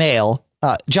relaunch Mail,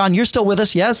 John, you're still with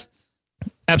us, yes?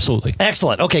 Absolutely.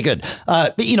 Excellent. Okay, good.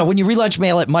 But, when you relaunch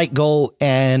Mail, it might go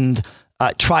and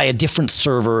try a different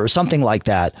server or something like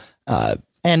that.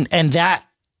 And that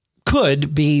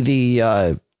could be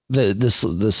the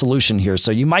solution here.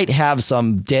 So you might have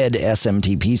some dead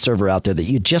SMTP server out there that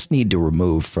you just need to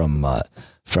remove from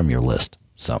your list.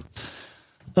 So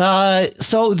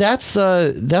that's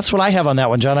what I have on that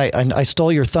one, John. I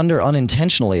stole your thunder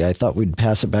unintentionally. I thought we'd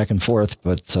pass it back and forth,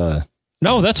 but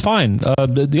no, that's fine.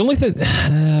 The only thing,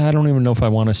 I don't even know if I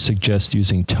want to suggest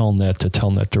using Telnet to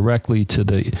Telnet directly to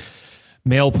the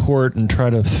Mail port and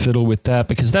try to fiddle with that,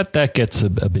 because that gets a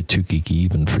bit too geeky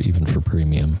even for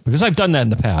premium, because I've done that in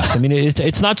the past. I mean,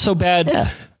 it's not so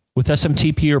bad with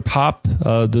SMTP or POP.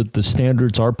 The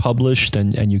standards are published,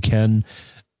 and you can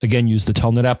again use the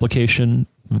Telnet application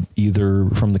either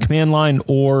from the command line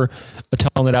or a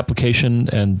Telnet application.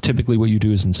 And typically what you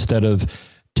do is, instead of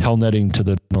telnetting to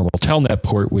the normal Telnet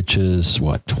port, which is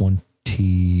 20,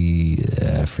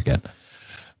 I forget.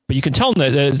 But you can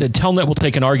Telnet. The Telnet will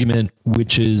take an argument,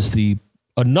 which is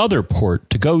another port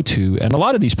to go to, and a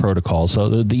lot of these protocols,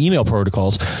 the email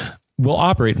protocols, will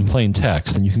operate in plain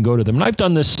text, and you can go to them. And I've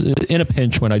done this in a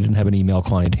pinch when I didn't have an email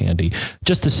client handy,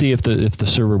 just to see if the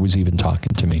server was even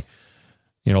talking to me.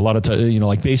 A lot of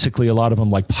like basically a lot of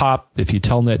them like pop. If you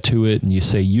telnet to it and you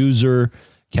say user,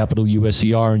 capital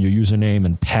USER, and your username,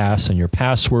 and pass and your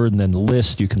password, and then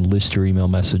list, you can list your email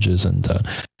messages. And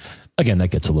again, that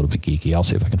gets a little bit geeky. I'll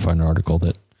see if I can find an article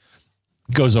that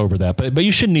goes over that, but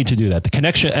you shouldn't need to do that. The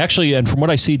connection actually, and from what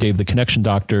I see, Dave, the connection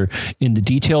doctor in the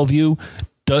detail view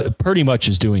pretty much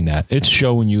is doing that. It's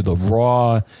showing you the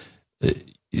raw,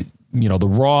 the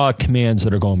raw commands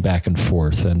that are going back and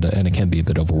forth, and it can be a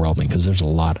bit overwhelming because there's a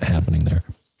lot happening there.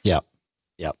 Yeah,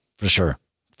 for sure.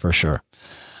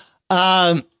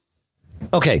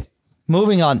 Okay,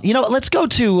 moving on. Let's go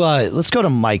to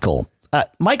Michael.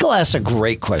 Michael asks a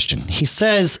great question. He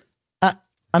says,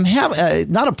 I'm having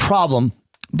not a problem,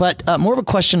 but more of a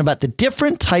question about the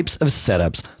different types of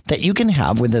setups that you can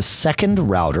have with a second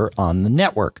router on the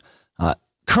network.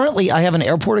 Currently, I have an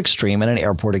Airport Extreme and an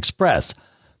Airport Express.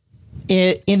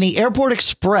 In the Airport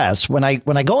Express, when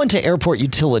I go into Airport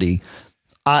Utility,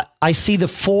 I see the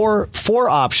four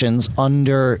options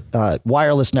under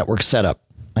wireless network setup.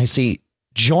 I see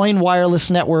join wireless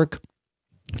network,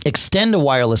 extend a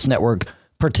wireless network,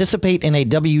 participate in a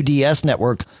WDS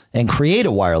network, and create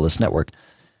a wireless network.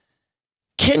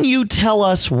 Can you tell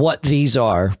us what these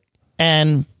are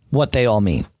and what they all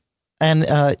mean? And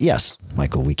yes,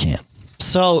 Michael, we can.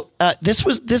 So this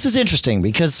is interesting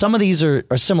because some of these are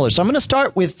similar. So I'm going to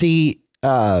start with the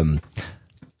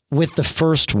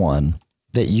first one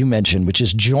that you mentioned, which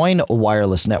is join a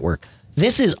wireless network.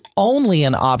 This is only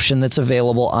an option that's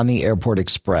available on the Airport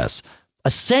Express.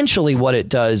 Essentially, what it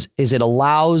does is it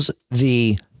allows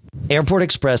the Airport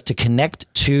Express to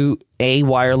connect to a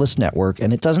wireless network,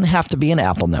 and it doesn't have to be an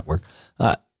Apple network,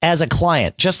 as a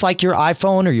client, just like your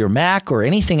iPhone or your Mac or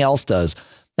anything else does.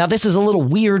 Now, this is a little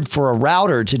weird for a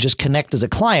router to just connect as a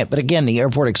client, but again, the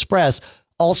Airport Express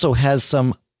also has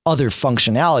some other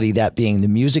functionality, that being the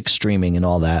music streaming and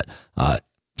all that.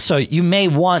 So you may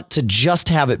want to just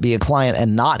have it be a client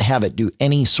and not have it do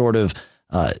any sort of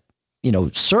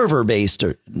server-based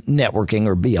or networking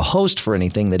or be a host for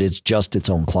anything that is just its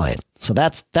own client. So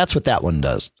that's what that one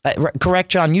does. Correct,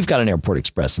 John? You've got an Airport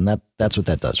Express, and that's what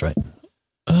that does, right?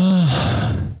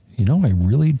 I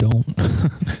really don't.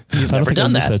 You've never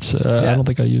done that. I don't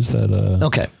think I use that.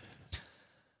 Okay.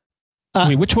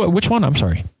 Which one? I'm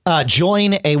sorry.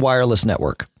 Join a wireless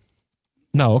network.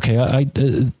 No, okay.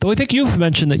 Though I think you've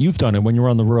mentioned that you've done it when you're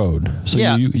on the road. So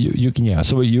yeah. You can,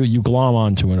 So you glom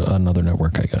onto another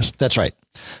network, I guess. That's right.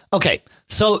 Okay.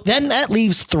 So then that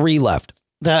leaves three left.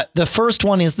 The first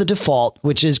one is the default,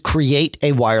 which is create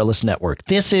a wireless network.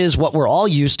 This is what we're all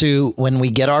used to when we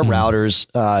get our routers.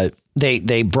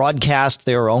 They broadcast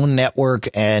their own network,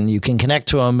 and you can connect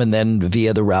to them, and then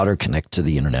via the router connect to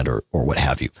the internet or what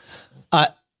have you.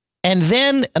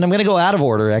 And I'm going to go out of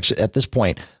order actually at this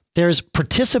point. There's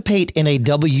participate in a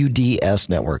WDS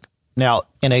network. Now,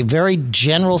 in a very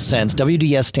general sense,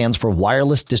 WDS stands for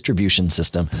Wireless Distribution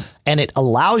System, and it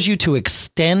allows you to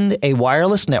extend a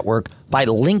wireless network by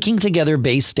linking together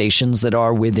base stations that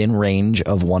are within range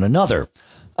of one another.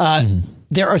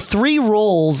 There are three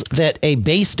roles that a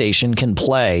base station can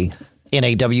play in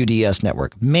a WDS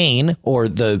network: main, or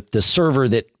the server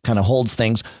that kind of holds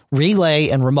things; relay;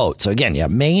 and remote. So again,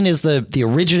 main is the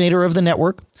originator of the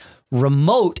network.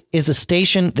 Remote is a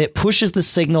station that pushes the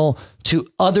signal to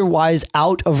otherwise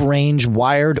out of range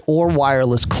wired or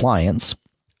wireless clients.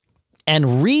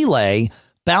 And relay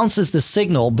bounces the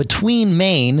signal between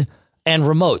main and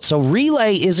remote. So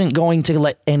relay isn't going to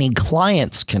let any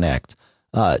clients connect,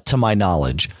 to my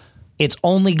knowledge. It's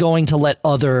only going to let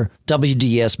other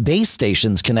WDS base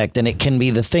stations connect, and it can be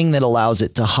the thing that allows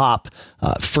it to hop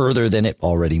further than it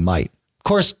already might. Of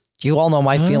course, you all know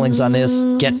my feelings on this.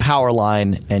 Get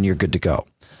Powerline and you're good to go.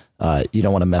 You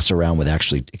don't want to mess around with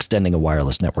actually extending a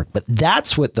wireless network, but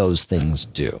that's what those things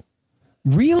do.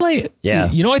 Relay, yeah.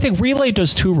 I think Relay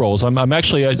does two roles. I'm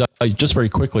actually, I just very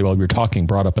quickly while we were talking,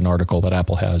 brought up an article that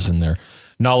Apple has in their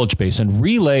knowledge base. And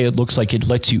Relay, it looks like it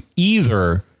lets you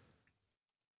either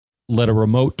let a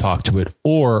remote talk to it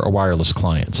or a wireless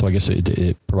client. So I guess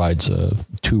it provides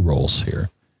two roles here.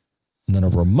 And then a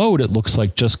remote, it looks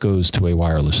like, just goes to a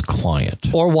wireless client.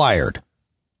 Or wired.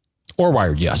 Or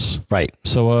wired, yes. Right.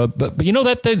 So, but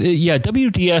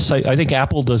WDS, I think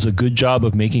Apple does a good job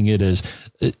of making it as,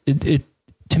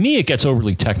 to me, it gets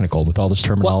overly technical with all this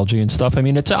terminology and stuff. I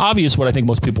mean, it's obvious what I think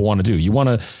most people want to do. You want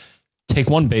to take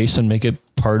one base and make it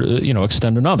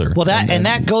extend another. Well,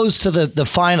 that goes to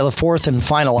the fourth and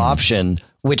final option,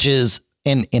 which is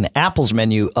in Apple's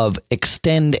menu of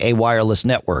extend a wireless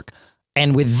network.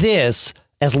 And with this,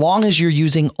 as long as you're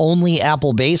using only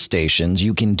Apple base stations,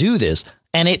 you can do this.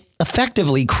 And it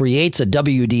effectively creates a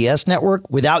WDS network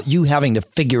without you having to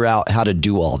figure out how to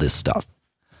do all this stuff.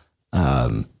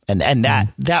 And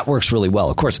that works really well.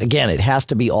 Of course, again, it has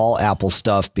to be all Apple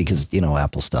stuff because,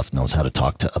 Apple stuff knows how to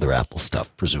talk to other Apple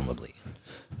stuff, presumably,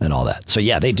 and all that. So,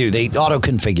 yeah, they do. They auto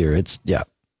configure. It's,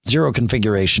 zero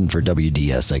configuration for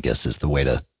WDS, I guess, is the way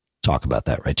to talk about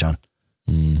that. Right, John?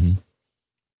 Mm-hmm.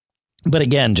 But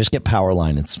again, just get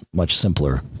Powerline. It's much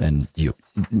simpler. And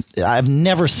I've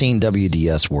never seen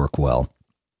WDS work well.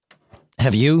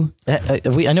 Have you?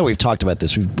 I know we've talked about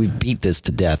this. We've beat this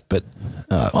to death, but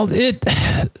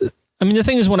the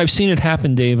thing is, when I've seen it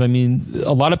happen, Dave, a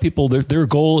lot of people, their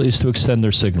goal is to extend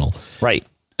their signal. Right.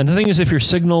 And the thing is, if your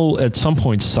signal at some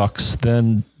point sucks,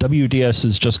 then WDS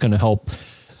is just going to help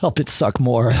it suck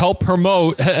more, help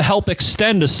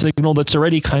extend a signal that's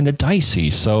already kind of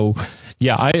dicey. So,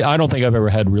 yeah, I don't think I've ever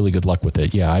had really good luck with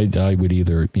it. Yeah, I would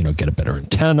either, get a better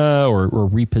antenna or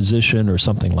reposition or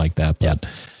something like that. But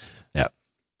yeah.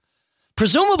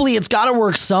 Presumably it's got to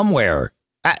work somewhere.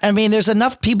 There's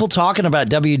enough people talking about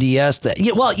WDS that,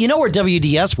 where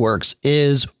WDS works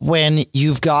is when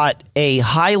you've got a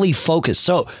highly focused.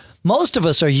 So most of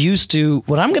us are used to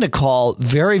what I'm going to call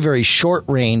very, very short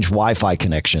range Wi-Fi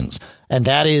connections. And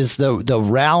that is the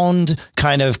round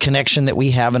kind of connection that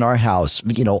we have in our house,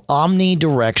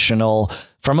 omnidirectional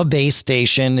from a base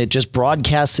station. It just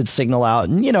broadcasts its signal out.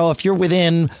 And, if you're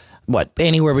within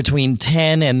anywhere between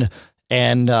 10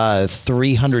 and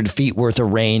 300 feet worth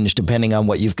of range, depending on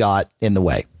what you've got in the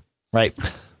way. Right.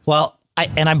 Well,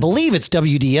 I believe it's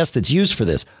WDS that's used for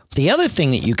this. The other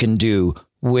thing that you can do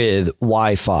with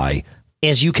Wi-Fi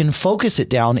is you can focus it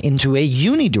down into a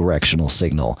unidirectional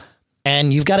signal,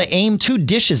 and you've got to aim two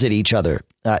dishes at each other,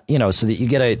 so that you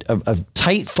get a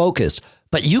tight focus,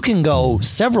 but you can go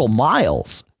several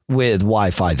miles with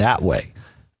Wi-Fi that way.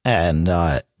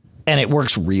 And it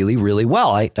works really, really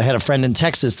well. I had a friend in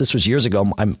Texas. This was years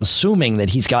ago. I'm assuming that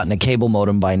he's gotten a cable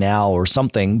modem by now or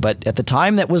something, but at the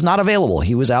time that was not available.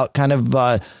 He was out kind of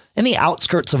in the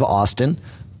outskirts of Austin.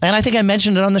 And I think I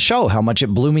mentioned it on the show, how much it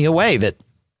blew me away that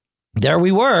there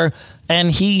we were.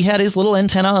 And he had his little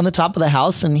antenna on the top of the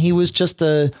house, and he was just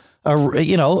a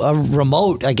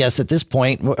remote, I guess, at this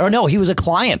point. Or no, he was a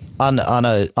client on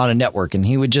a network, and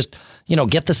he would just,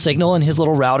 get the signal, and his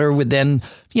little router would then,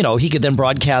 he could then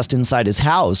broadcast inside his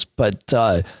house. But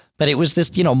it was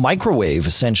this, microwave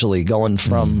essentially going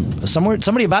from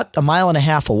somebody about a mile and a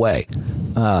half away.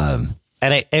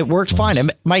 And it worked fine.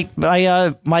 And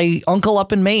my uncle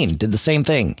up in Maine did the same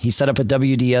thing. He set up a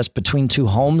WDS between two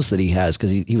homes that he has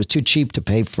because he was too cheap to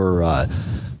pay for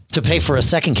a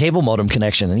second cable modem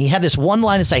connection. And he had this one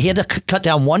line of sight. He had to cut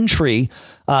down one tree,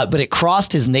 but it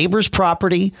crossed his neighbor's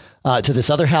property to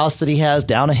this other house that he has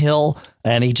down a hill.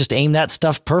 And he just aimed that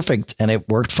stuff perfect, and it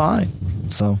worked fine.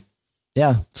 So,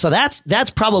 yeah. So that's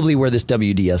probably where this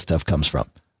WDS stuff comes from.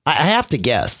 I have to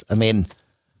guess.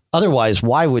 Otherwise,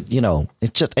 why would,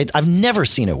 I've never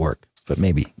seen it work, but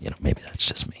maybe that's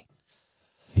just me.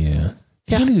 Yeah. Are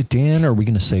we going to do Dan, or are we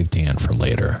going to save Dan for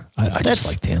later? I just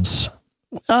like Dan's.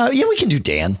 We can do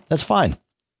Dan. That's fine.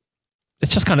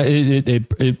 It's just kind of,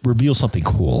 it reveals something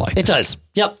cool. It does.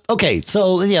 Yep. Okay.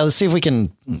 So let's see if we can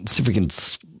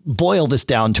boil this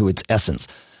down to its essence.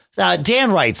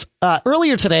 Dan writes,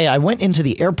 earlier today, I went into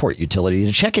the airport utility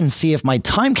to check and see if my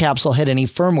time capsule had any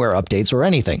firmware updates or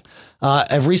anything.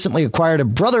 I've recently acquired a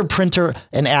Brother printer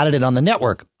and added it on the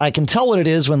network. I can tell what it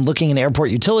is when looking in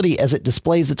airport utility as it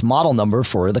displays its model number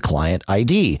for the client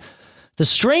ID. The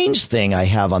strange thing I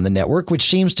have on the network, which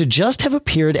seems to just have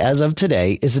appeared as of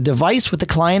today, is a device with the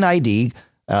client ID,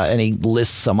 and he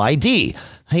lists some ID.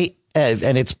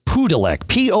 And it's Poodelek,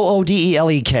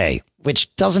 Poodelek,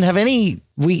 which doesn't have any,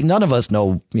 none of us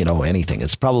know, anything.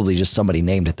 It's probably just somebody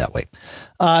named it that way.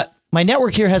 My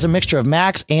network here has a mixture of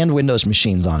Macs and Windows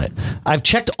machines on it. I've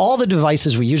checked all the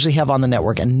devices we usually have on the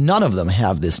network, and none of them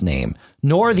have this name,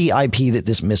 nor the IP that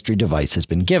this mystery device has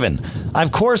been given. I,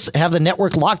 of course, have the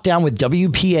network locked down with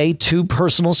WPA2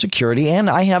 personal security, and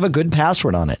I have a good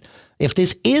password on it. If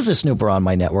this is a snooper on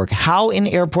my network, how in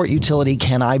airport utility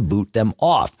can I boot them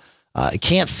off? I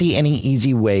can't see any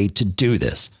easy way to do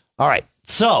this. All right,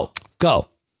 so go.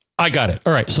 I got it.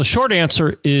 All right. So short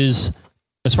answer is,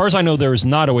 as far as I know, there is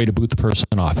not a way to boot the person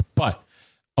off, but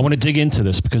I want to dig into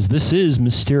this because this is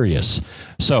mysterious.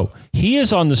 So he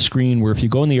is on the screen where if you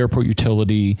go in the airport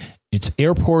utility, it's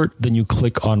airport, then you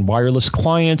click on wireless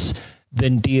clients,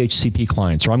 then DHCP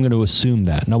clients, or I'm going to assume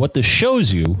that. Now, what this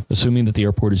shows you, assuming that the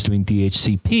airport is doing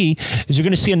DHCP, is you're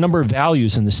going to see a number of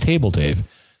values in this table, Dave.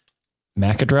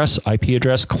 MAC address, IP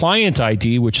address, client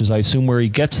ID, which is, I assume, where he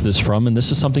gets this from. And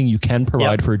this is something you can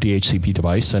provide for a DHCP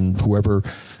device. And whoever,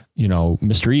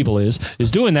 Mr. Evil is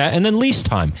doing that. And then lease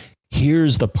time.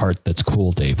 Here's the part that's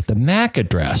cool, Dave. The MAC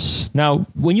address. Now,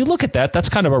 when you look at that, that's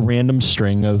kind of a random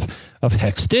string of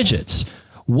hex digits.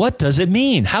 What does it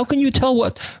mean? How can you tell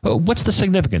what's the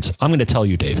significance? I'm going to tell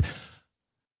you, Dave.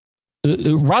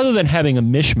 Rather than having a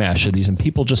mishmash of these and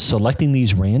people just selecting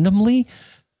these randomly,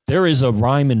 there is a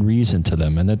rhyme and reason to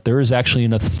them, and that there is actually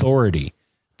an authority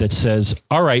that says,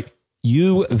 all right,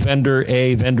 you vendor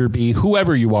A, vendor B,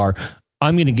 whoever you are,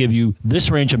 I'm going to give you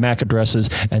this range of MAC addresses,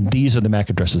 and these are the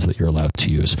MAC addresses that you're allowed to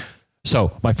use.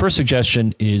 So my first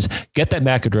suggestion is get that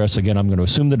MAC address. Again, I'm going to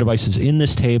assume the device is in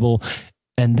this table.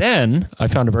 And then I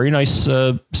found a very nice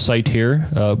site here.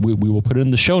 We will put it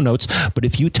in the show notes. But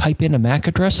if you type in a MAC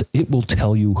address, it will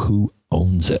tell you who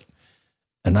owns it.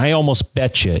 And I almost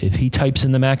bet you if he types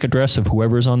in the MAC address of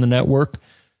whoever's on the network,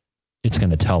 it's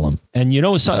going to tell him. And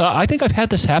I think I've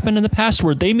had this happen in the past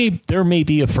where there may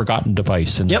be a forgotten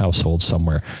device in the household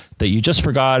somewhere that you just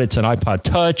forgot. It's an iPod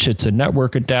Touch. It's a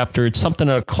network adapter. It's something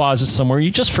in a closet somewhere. You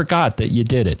just forgot that you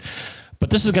did it. But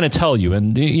this is going to tell you.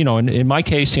 And, in my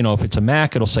case, if it's a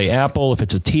Mac, it'll say Apple. If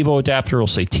it's a TiVo adapter, it'll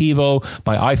say TiVo.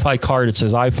 My iFi card, it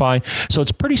says iFi. So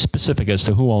it's pretty specific as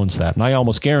to who owns that. And I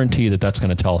almost guarantee that that's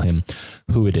going to tell him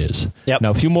who it is. Yep.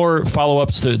 Now, a few more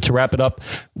follow-ups to wrap it up.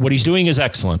 What he's doing is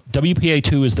excellent.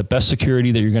 WPA2 is the best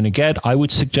security that you're going to get. I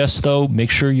would suggest, though, make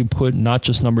sure you put not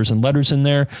just numbers and letters in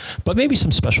there, but maybe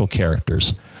some special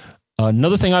characters.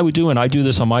 Another thing I would do, and I do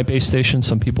this on my base station,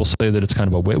 some people say that it's kind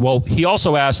of a way. Well, he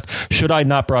also asked, should I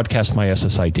not broadcast my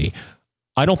SSID?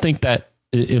 I don't think that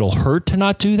it'll hurt to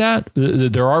not do that.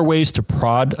 There are ways to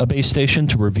prod a base station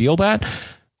to reveal that.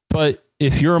 But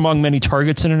if you're among many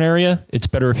targets in an area, it's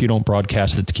better if you don't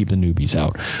broadcast it to keep the newbies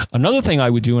out. Another thing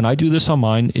I would do, and I do this on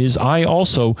mine, is I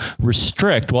also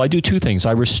restrict, I do two things.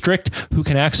 I restrict who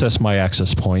can access my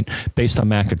access point based on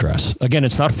MAC address. Again,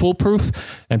 it's not foolproof,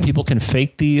 and people can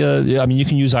fake you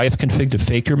can use ifconfig to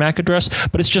fake your MAC address,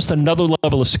 but it's just another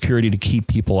level of security to keep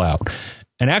people out.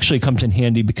 And actually it comes in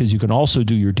handy because you can also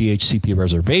do your DHCP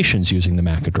reservations using the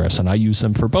MAC address. And I use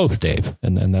them for both, Dave.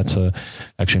 And that's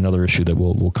actually another issue that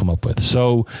we'll come up with.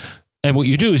 So, and what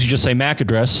you do is you just say MAC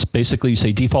address. Basically, you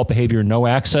say default behavior, no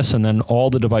access. And then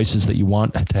all the devices that you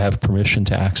want to have permission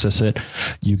to access it,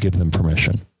 you give them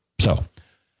permission. So,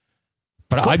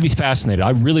 but I'd be fascinated.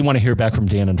 I really want to hear back from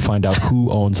Dan and find out who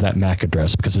owns that MAC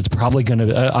address, because it's probably going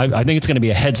to, I think it's going to be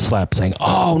a head slap saying,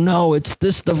 oh no, it's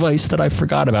this device that I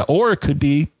forgot about. Or it could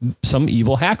be some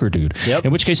evil hacker dude. Yep.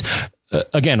 In which case,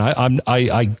 again,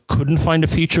 I couldn't find a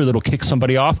feature that'll kick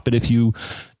somebody off, but if you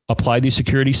apply these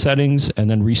security settings and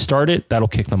then restart it, that'll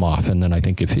kick them off. And then I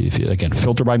think if you again,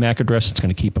 filter by MAC address, it's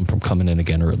going to keep them from coming in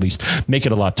again, or at least make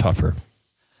it a lot tougher.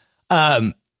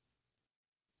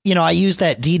 I use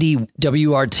that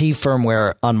DDWRT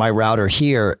firmware on my router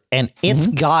here, and it's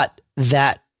got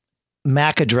that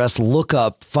MAC address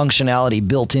lookup functionality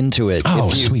built into it.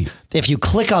 Oh, sweet. If you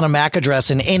click on a MAC address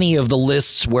in any of the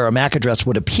lists where a MAC address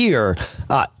would appear,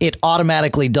 it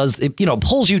automatically does,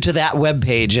 pulls you to that web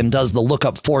page and does the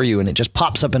lookup for you, and it just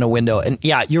pops up in a window. And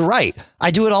yeah, you're right. I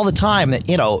do it all the time.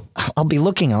 I'll be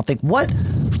looking, I'll think, what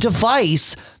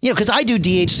device, because I do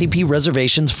DHCP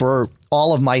reservations for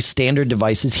all of my standard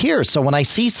devices here. So when I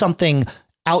see something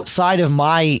outside of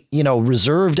my,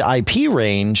 reserved IP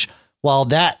range, well,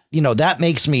 that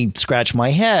makes me scratch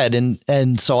my head.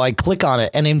 And so I click on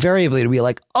it, and invariably it'll be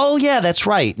like, oh yeah, that's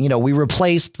right. We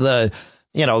replaced the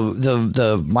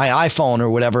my iPhone or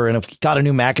whatever, and it got a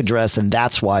new MAC address, and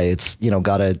that's why it's,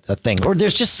 got a thing. Or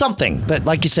there's just something. But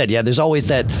like you said, yeah, there's always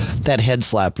that head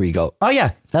slap where you go, oh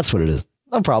yeah, that's what it is.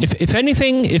 No problem. If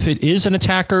anything, if it is an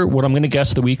attacker, what I'm going to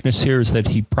guess the weakness here is that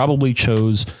he probably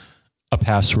chose a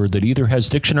password that either has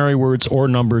dictionary words or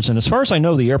numbers. And as far as I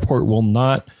know, the airport will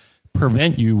not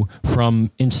prevent you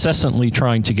from incessantly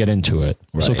trying to get into it.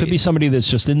 Right. So it could be somebody that's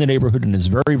just in the neighborhood and is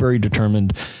very, very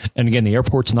determined. And again, the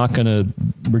airport's not going to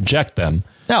reject them.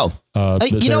 No.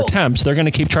 Their attempts, they're going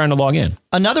to keep trying to log in.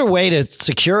 Another way to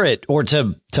secure it or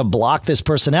to block this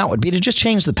person out would be to just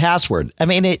change the password. I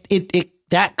mean, it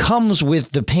that comes with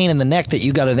the pain in the neck that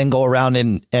you got to then go around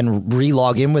and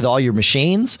re-log in with all your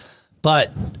machines.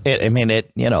 But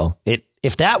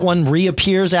if that one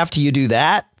reappears after you do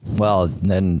that, well,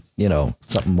 then,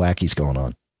 something wacky's going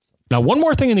on. Now, one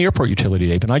more thing in the airport utility,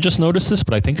 Dave, and I just noticed this,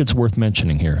 but I think it's worth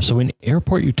mentioning here. So in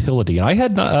airport utility, I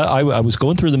was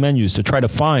going through the menus to try to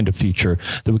find a feature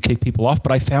that would kick people off,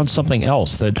 but I found something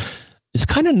else that is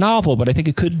kind of novel, but I think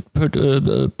it could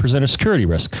present a security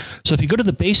risk. So if you go to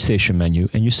the base station menu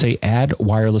and you say add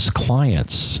wireless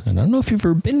clients, and I don't know if you've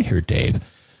ever been here, Dave,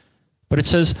 but it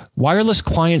says wireless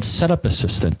client setup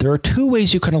assistant. There are two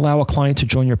ways you can allow a client to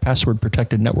join your password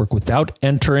protected network without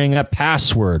entering a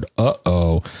password.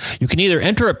 You can either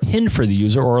enter a PIN for the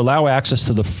user or allow access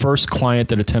to the first client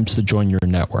that attempts to join your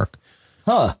network.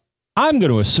 Huh. I'm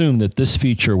going to assume that this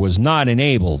feature was not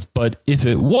enabled, but if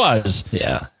it was,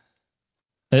 yeah.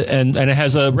 And it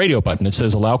has a radio button. It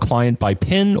says allow client by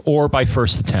PIN or by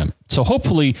first attempt. So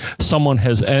hopefully someone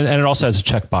has, and it also has a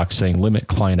checkbox saying limit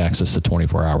client access to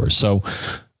 24 hours. So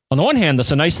on the one hand,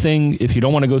 that's a nice thing if you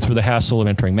don't want to go through the hassle of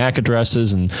entering MAC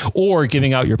addresses or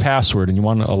giving out your password and you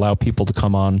want to allow people to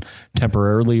come on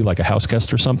temporarily like a house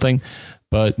guest or something.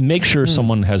 But make sure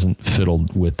someone hasn't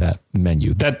fiddled with that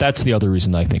menu. That's the other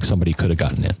reason I think somebody could have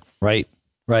gotten in. Right.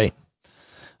 All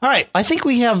right. I think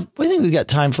we got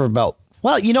time for about,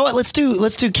 well, you know what? Let's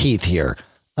do Keith here.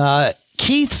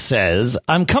 Keith says,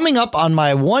 I'm coming up on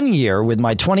my 1 year with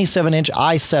my 27-inch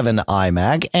i7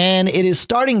 iMac, and it is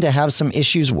starting to have some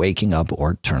issues waking up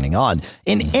or turning on.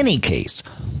 In any case,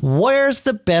 where's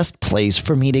the best place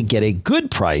for me to get a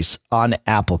good price on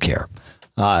AppleCare?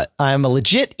 I'm a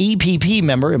legit EPP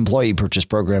member, Employee Purchase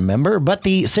Program member, but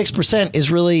the 6%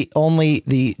 is really only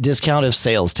the discount of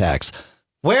sales tax.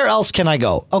 Where else can I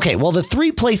go? Okay, well, the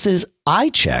three places I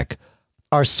check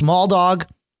are Small Dog,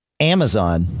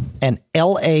 Amazon, and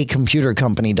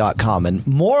lacomputercompany.com. And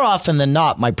more often than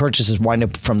not, my purchases wind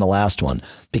up from the last one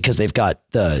because they've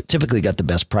typically got the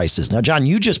best prices. Now, John,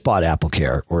 you just bought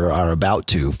AppleCare or are about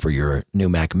to for your new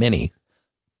Mac Mini.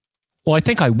 Well, I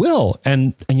think I will.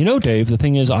 And you know, Dave, the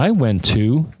thing is I went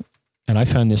to, and I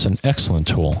found this an excellent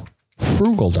tool,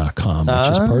 frugal.com,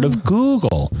 which is part of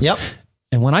Google. Yep.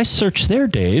 And when I searched there,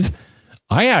 Dave,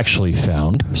 I actually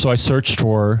found, so I searched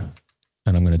for,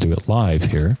 and I'm going to do it live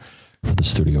here for the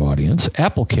studio audience,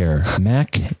 AppleCare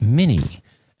Mac Mini.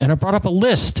 And I brought up a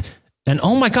list. And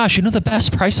oh my gosh, you know the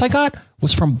best price I got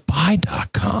was from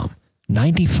buy.com,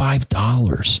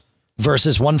 $95.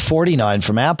 Versus $149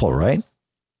 from Apple, right?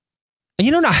 And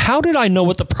you know, now, how did I know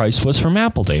what the price was from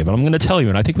Apple, Dave? And I'm going to tell you,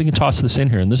 and I think we can toss this in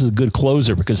here, and this is a good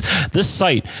closer, because this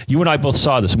site, you and I both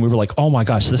saw this, and we were like, oh my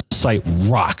gosh, this site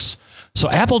rocks. So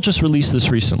Apple just released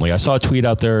this recently. I saw a tweet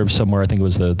out there somewhere, I think it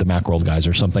was the Macworld guys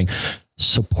or something,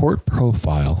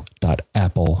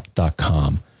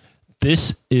 supportprofile.apple.com.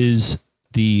 This is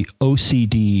the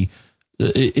OCD.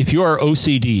 If you are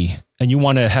OCD and you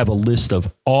want to have a list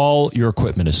of all your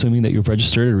equipment, assuming that you've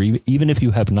registered or even if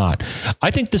you have not,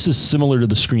 I think this is similar to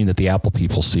the screen that the Apple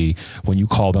people see when you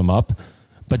call them up.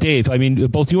 But Dave, I mean,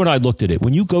 both you and I looked at it.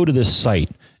 When you go to this site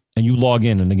and you log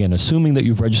in, and again, assuming that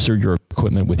you've registered your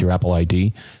equipment with your Apple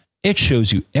ID, it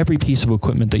shows you every piece of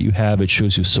equipment that you have. It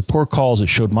shows you support calls. It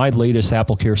showed my latest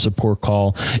AppleCare support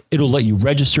call. It'll let you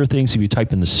register things if you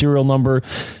type in the serial number.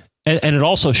 And it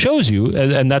also shows you,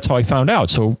 and that's how I found out.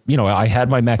 So, you know, I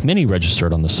had my Mac Mini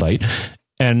registered on the site,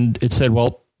 and it said,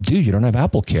 well, dude, you don't have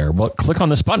AppleCare. Well, click on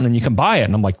this button and you can buy it.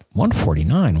 And I'm like,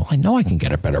 $149. Well, I know I can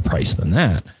get a better price than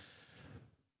that.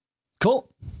 Cool.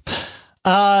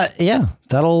 Yeah,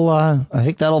 I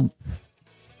think that'll,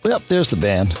 well, there's the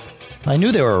band. I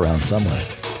knew they were around somewhere.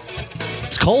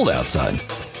 It's cold outside.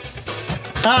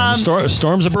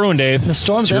 Storms are brewing, Dave. The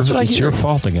storms, that's what I hear. It's your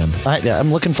fault again.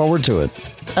 I'm looking forward to it.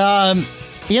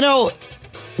 You know,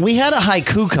 we had a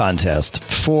haiku contest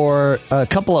for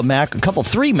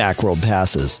three Macworld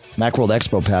passes, Macworld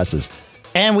Expo passes,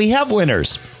 and we have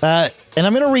winners. And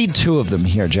I'm going to read two of them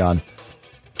here, John.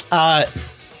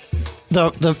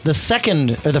 The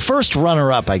second, or the first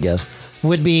runner-up, I guess,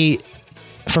 would be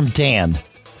from Dan,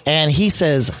 and he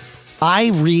says, "I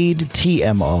read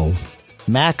TMO,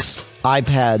 Macs,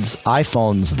 iPads,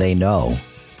 iPhones, they know.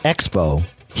 Expo,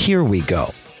 here we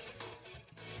go."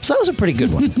 So that was a pretty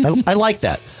good one. I like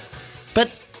that.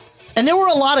 And there were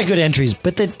a lot of good entries,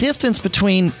 but the distance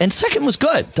between, and second was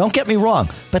good, don't get me wrong,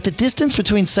 but the distance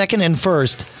between second and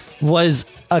first was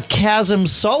a chasm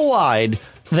so wide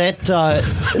that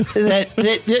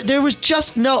that there was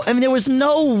just no, I mean, there was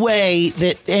no way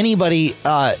that anybody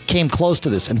came close to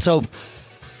this. And so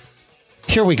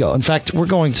here we go. In fact, we're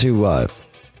going to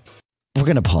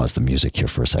pause the music here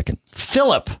for a second.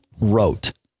 Philip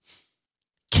wrote,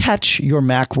 "Catch your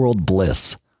Macworld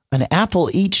bliss, an apple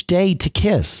each day to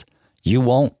kiss. You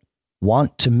won't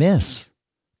want to miss.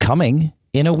 Coming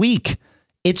in a week,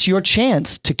 it's your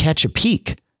chance to catch a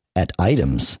peek at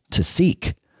items to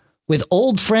seek. With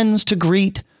old friends to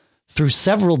greet, through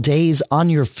several days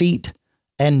on your feet,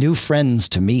 and new friends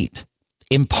to meet.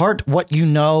 Impart what you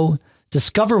know,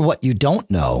 discover what you don't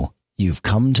know. You've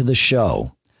come to the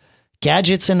show.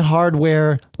 Gadgets and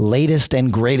hardware, latest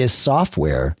and greatest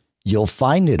software, you'll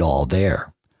find it all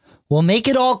there. We'll make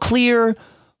it all clear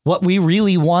what we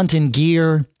really want in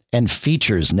gear and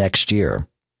features next year.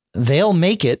 They'll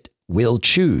make it, we'll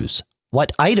choose.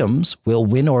 What items will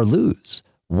win or lose?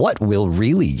 What we'll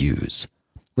really use?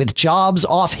 With jobs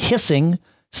off hissing,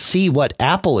 see what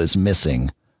Apple is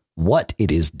missing, what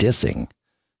it is dissing.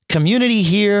 Community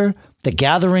here, the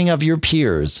gathering of your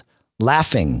peers,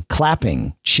 laughing,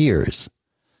 clapping, cheers.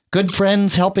 Good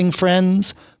friends helping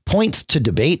friends, points to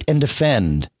debate and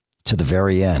defend to the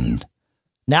very end.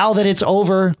 Now that it's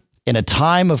over, in a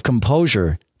time of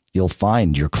composure, you'll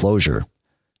find your closure.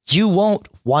 You won't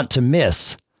want to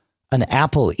miss an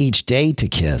apple each day to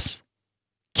kiss.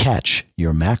 Catch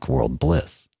your Macworld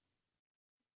bliss.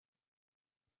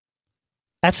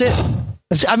 That's it.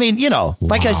 I mean, you know,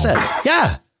 like I said,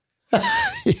 yeah.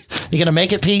 You going to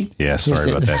make it, Pete? Yeah,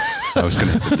 sorry about that. I was going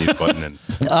to hit the mute button. And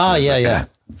oh, yeah.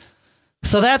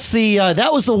 So that's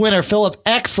that was the winner, Philip.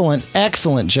 Excellent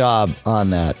job on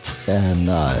that. And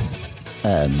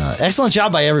excellent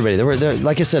job by everybody. There,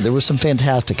 like I said, there were some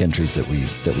fantastic entries that we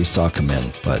saw come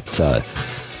in, but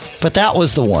that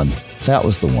was the one.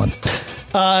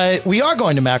 We are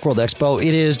going to Macworld Expo.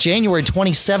 It is January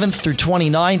 27th through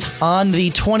 29th. On the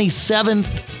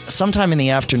 27th, sometime in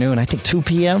the afternoon, I think 2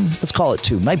 p.m. Let's call it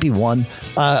 2. Might be 1.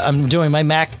 I'm doing my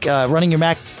Mac, running your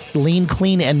Mac lean,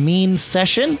 clean, and mean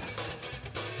session.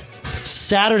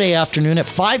 Saturday afternoon at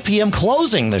 5 p.m.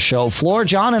 closing the show floor,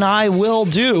 John and I will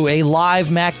do a live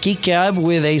Mac Geek Gab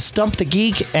with a Stump the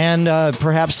Geek and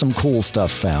perhaps some cool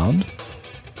stuff found.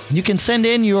 You can send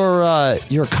in your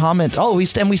comment. Oh, we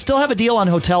still have a deal on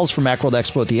hotels for Macworld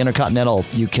Expo at the Intercontinental.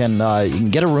 You can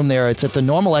get a room there. It's at the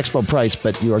normal Expo price,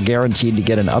 but you are guaranteed to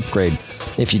get an upgrade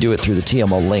if you do it through the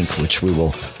TMO link, which we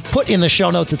will put in the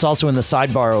show notes. It's also in the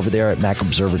sidebar over there at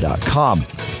macobserver.com.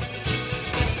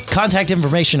 Contact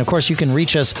information, of course, you can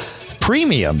reach us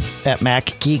premium at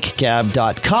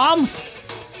macgeekgab.com.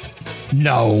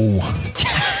 No.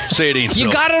 Say it ain't so.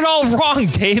 You got it all wrong,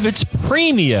 Dave. It's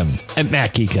premium at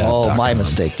MacGeekGab.com. Oh, my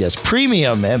mistake. Yes,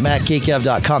 premium at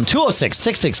MacGeekGab.com.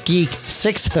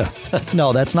 206-6666.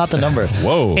 No, that's not the number.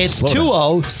 Whoa. It's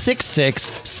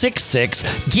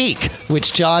 20-6666-GEEK,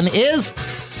 which, John, is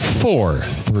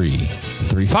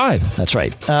 4335. That's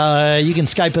right. You can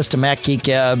Skype us to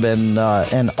MacGeekGab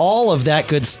and all of that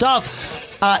good stuff.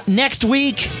 Next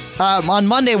week, on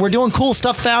Monday, we're doing cool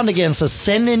stuff found again, so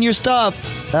send in your stuff.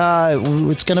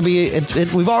 It's going to be...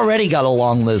 we've already got a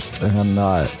long list, and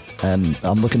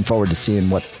I'm looking forward to seeing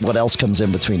what else comes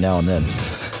in between now and then.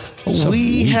 So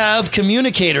we have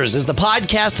Communicators, is the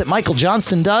podcast that Michael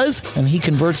Johnston does, and he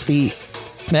converts the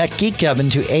Mac Geek Gab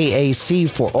into AAC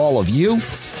for all of you.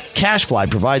 Cashfly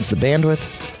provides the bandwidth,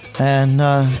 and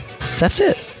that's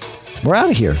it. We're out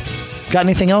of here. Got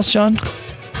anything else, John?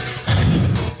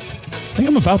 I think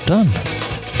I'm about done.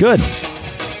 Good.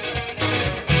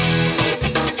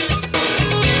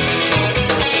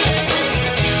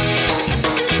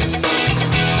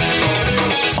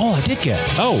 Oh, I did get.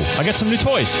 Oh, I got some new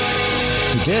toys.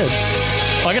 You did.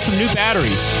 Oh, I got some new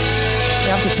batteries. You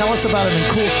have to tell us about it in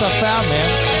Cool Stuff Found, man.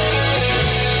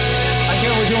 I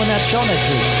hear we're doing that show next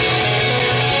week.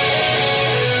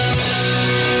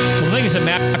 Well, the thing is at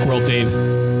Macworld, Dave,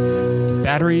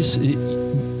 batteries,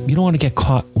 you don't want to get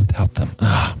caught without them.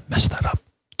 Mess that up.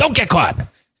 Don't get caught.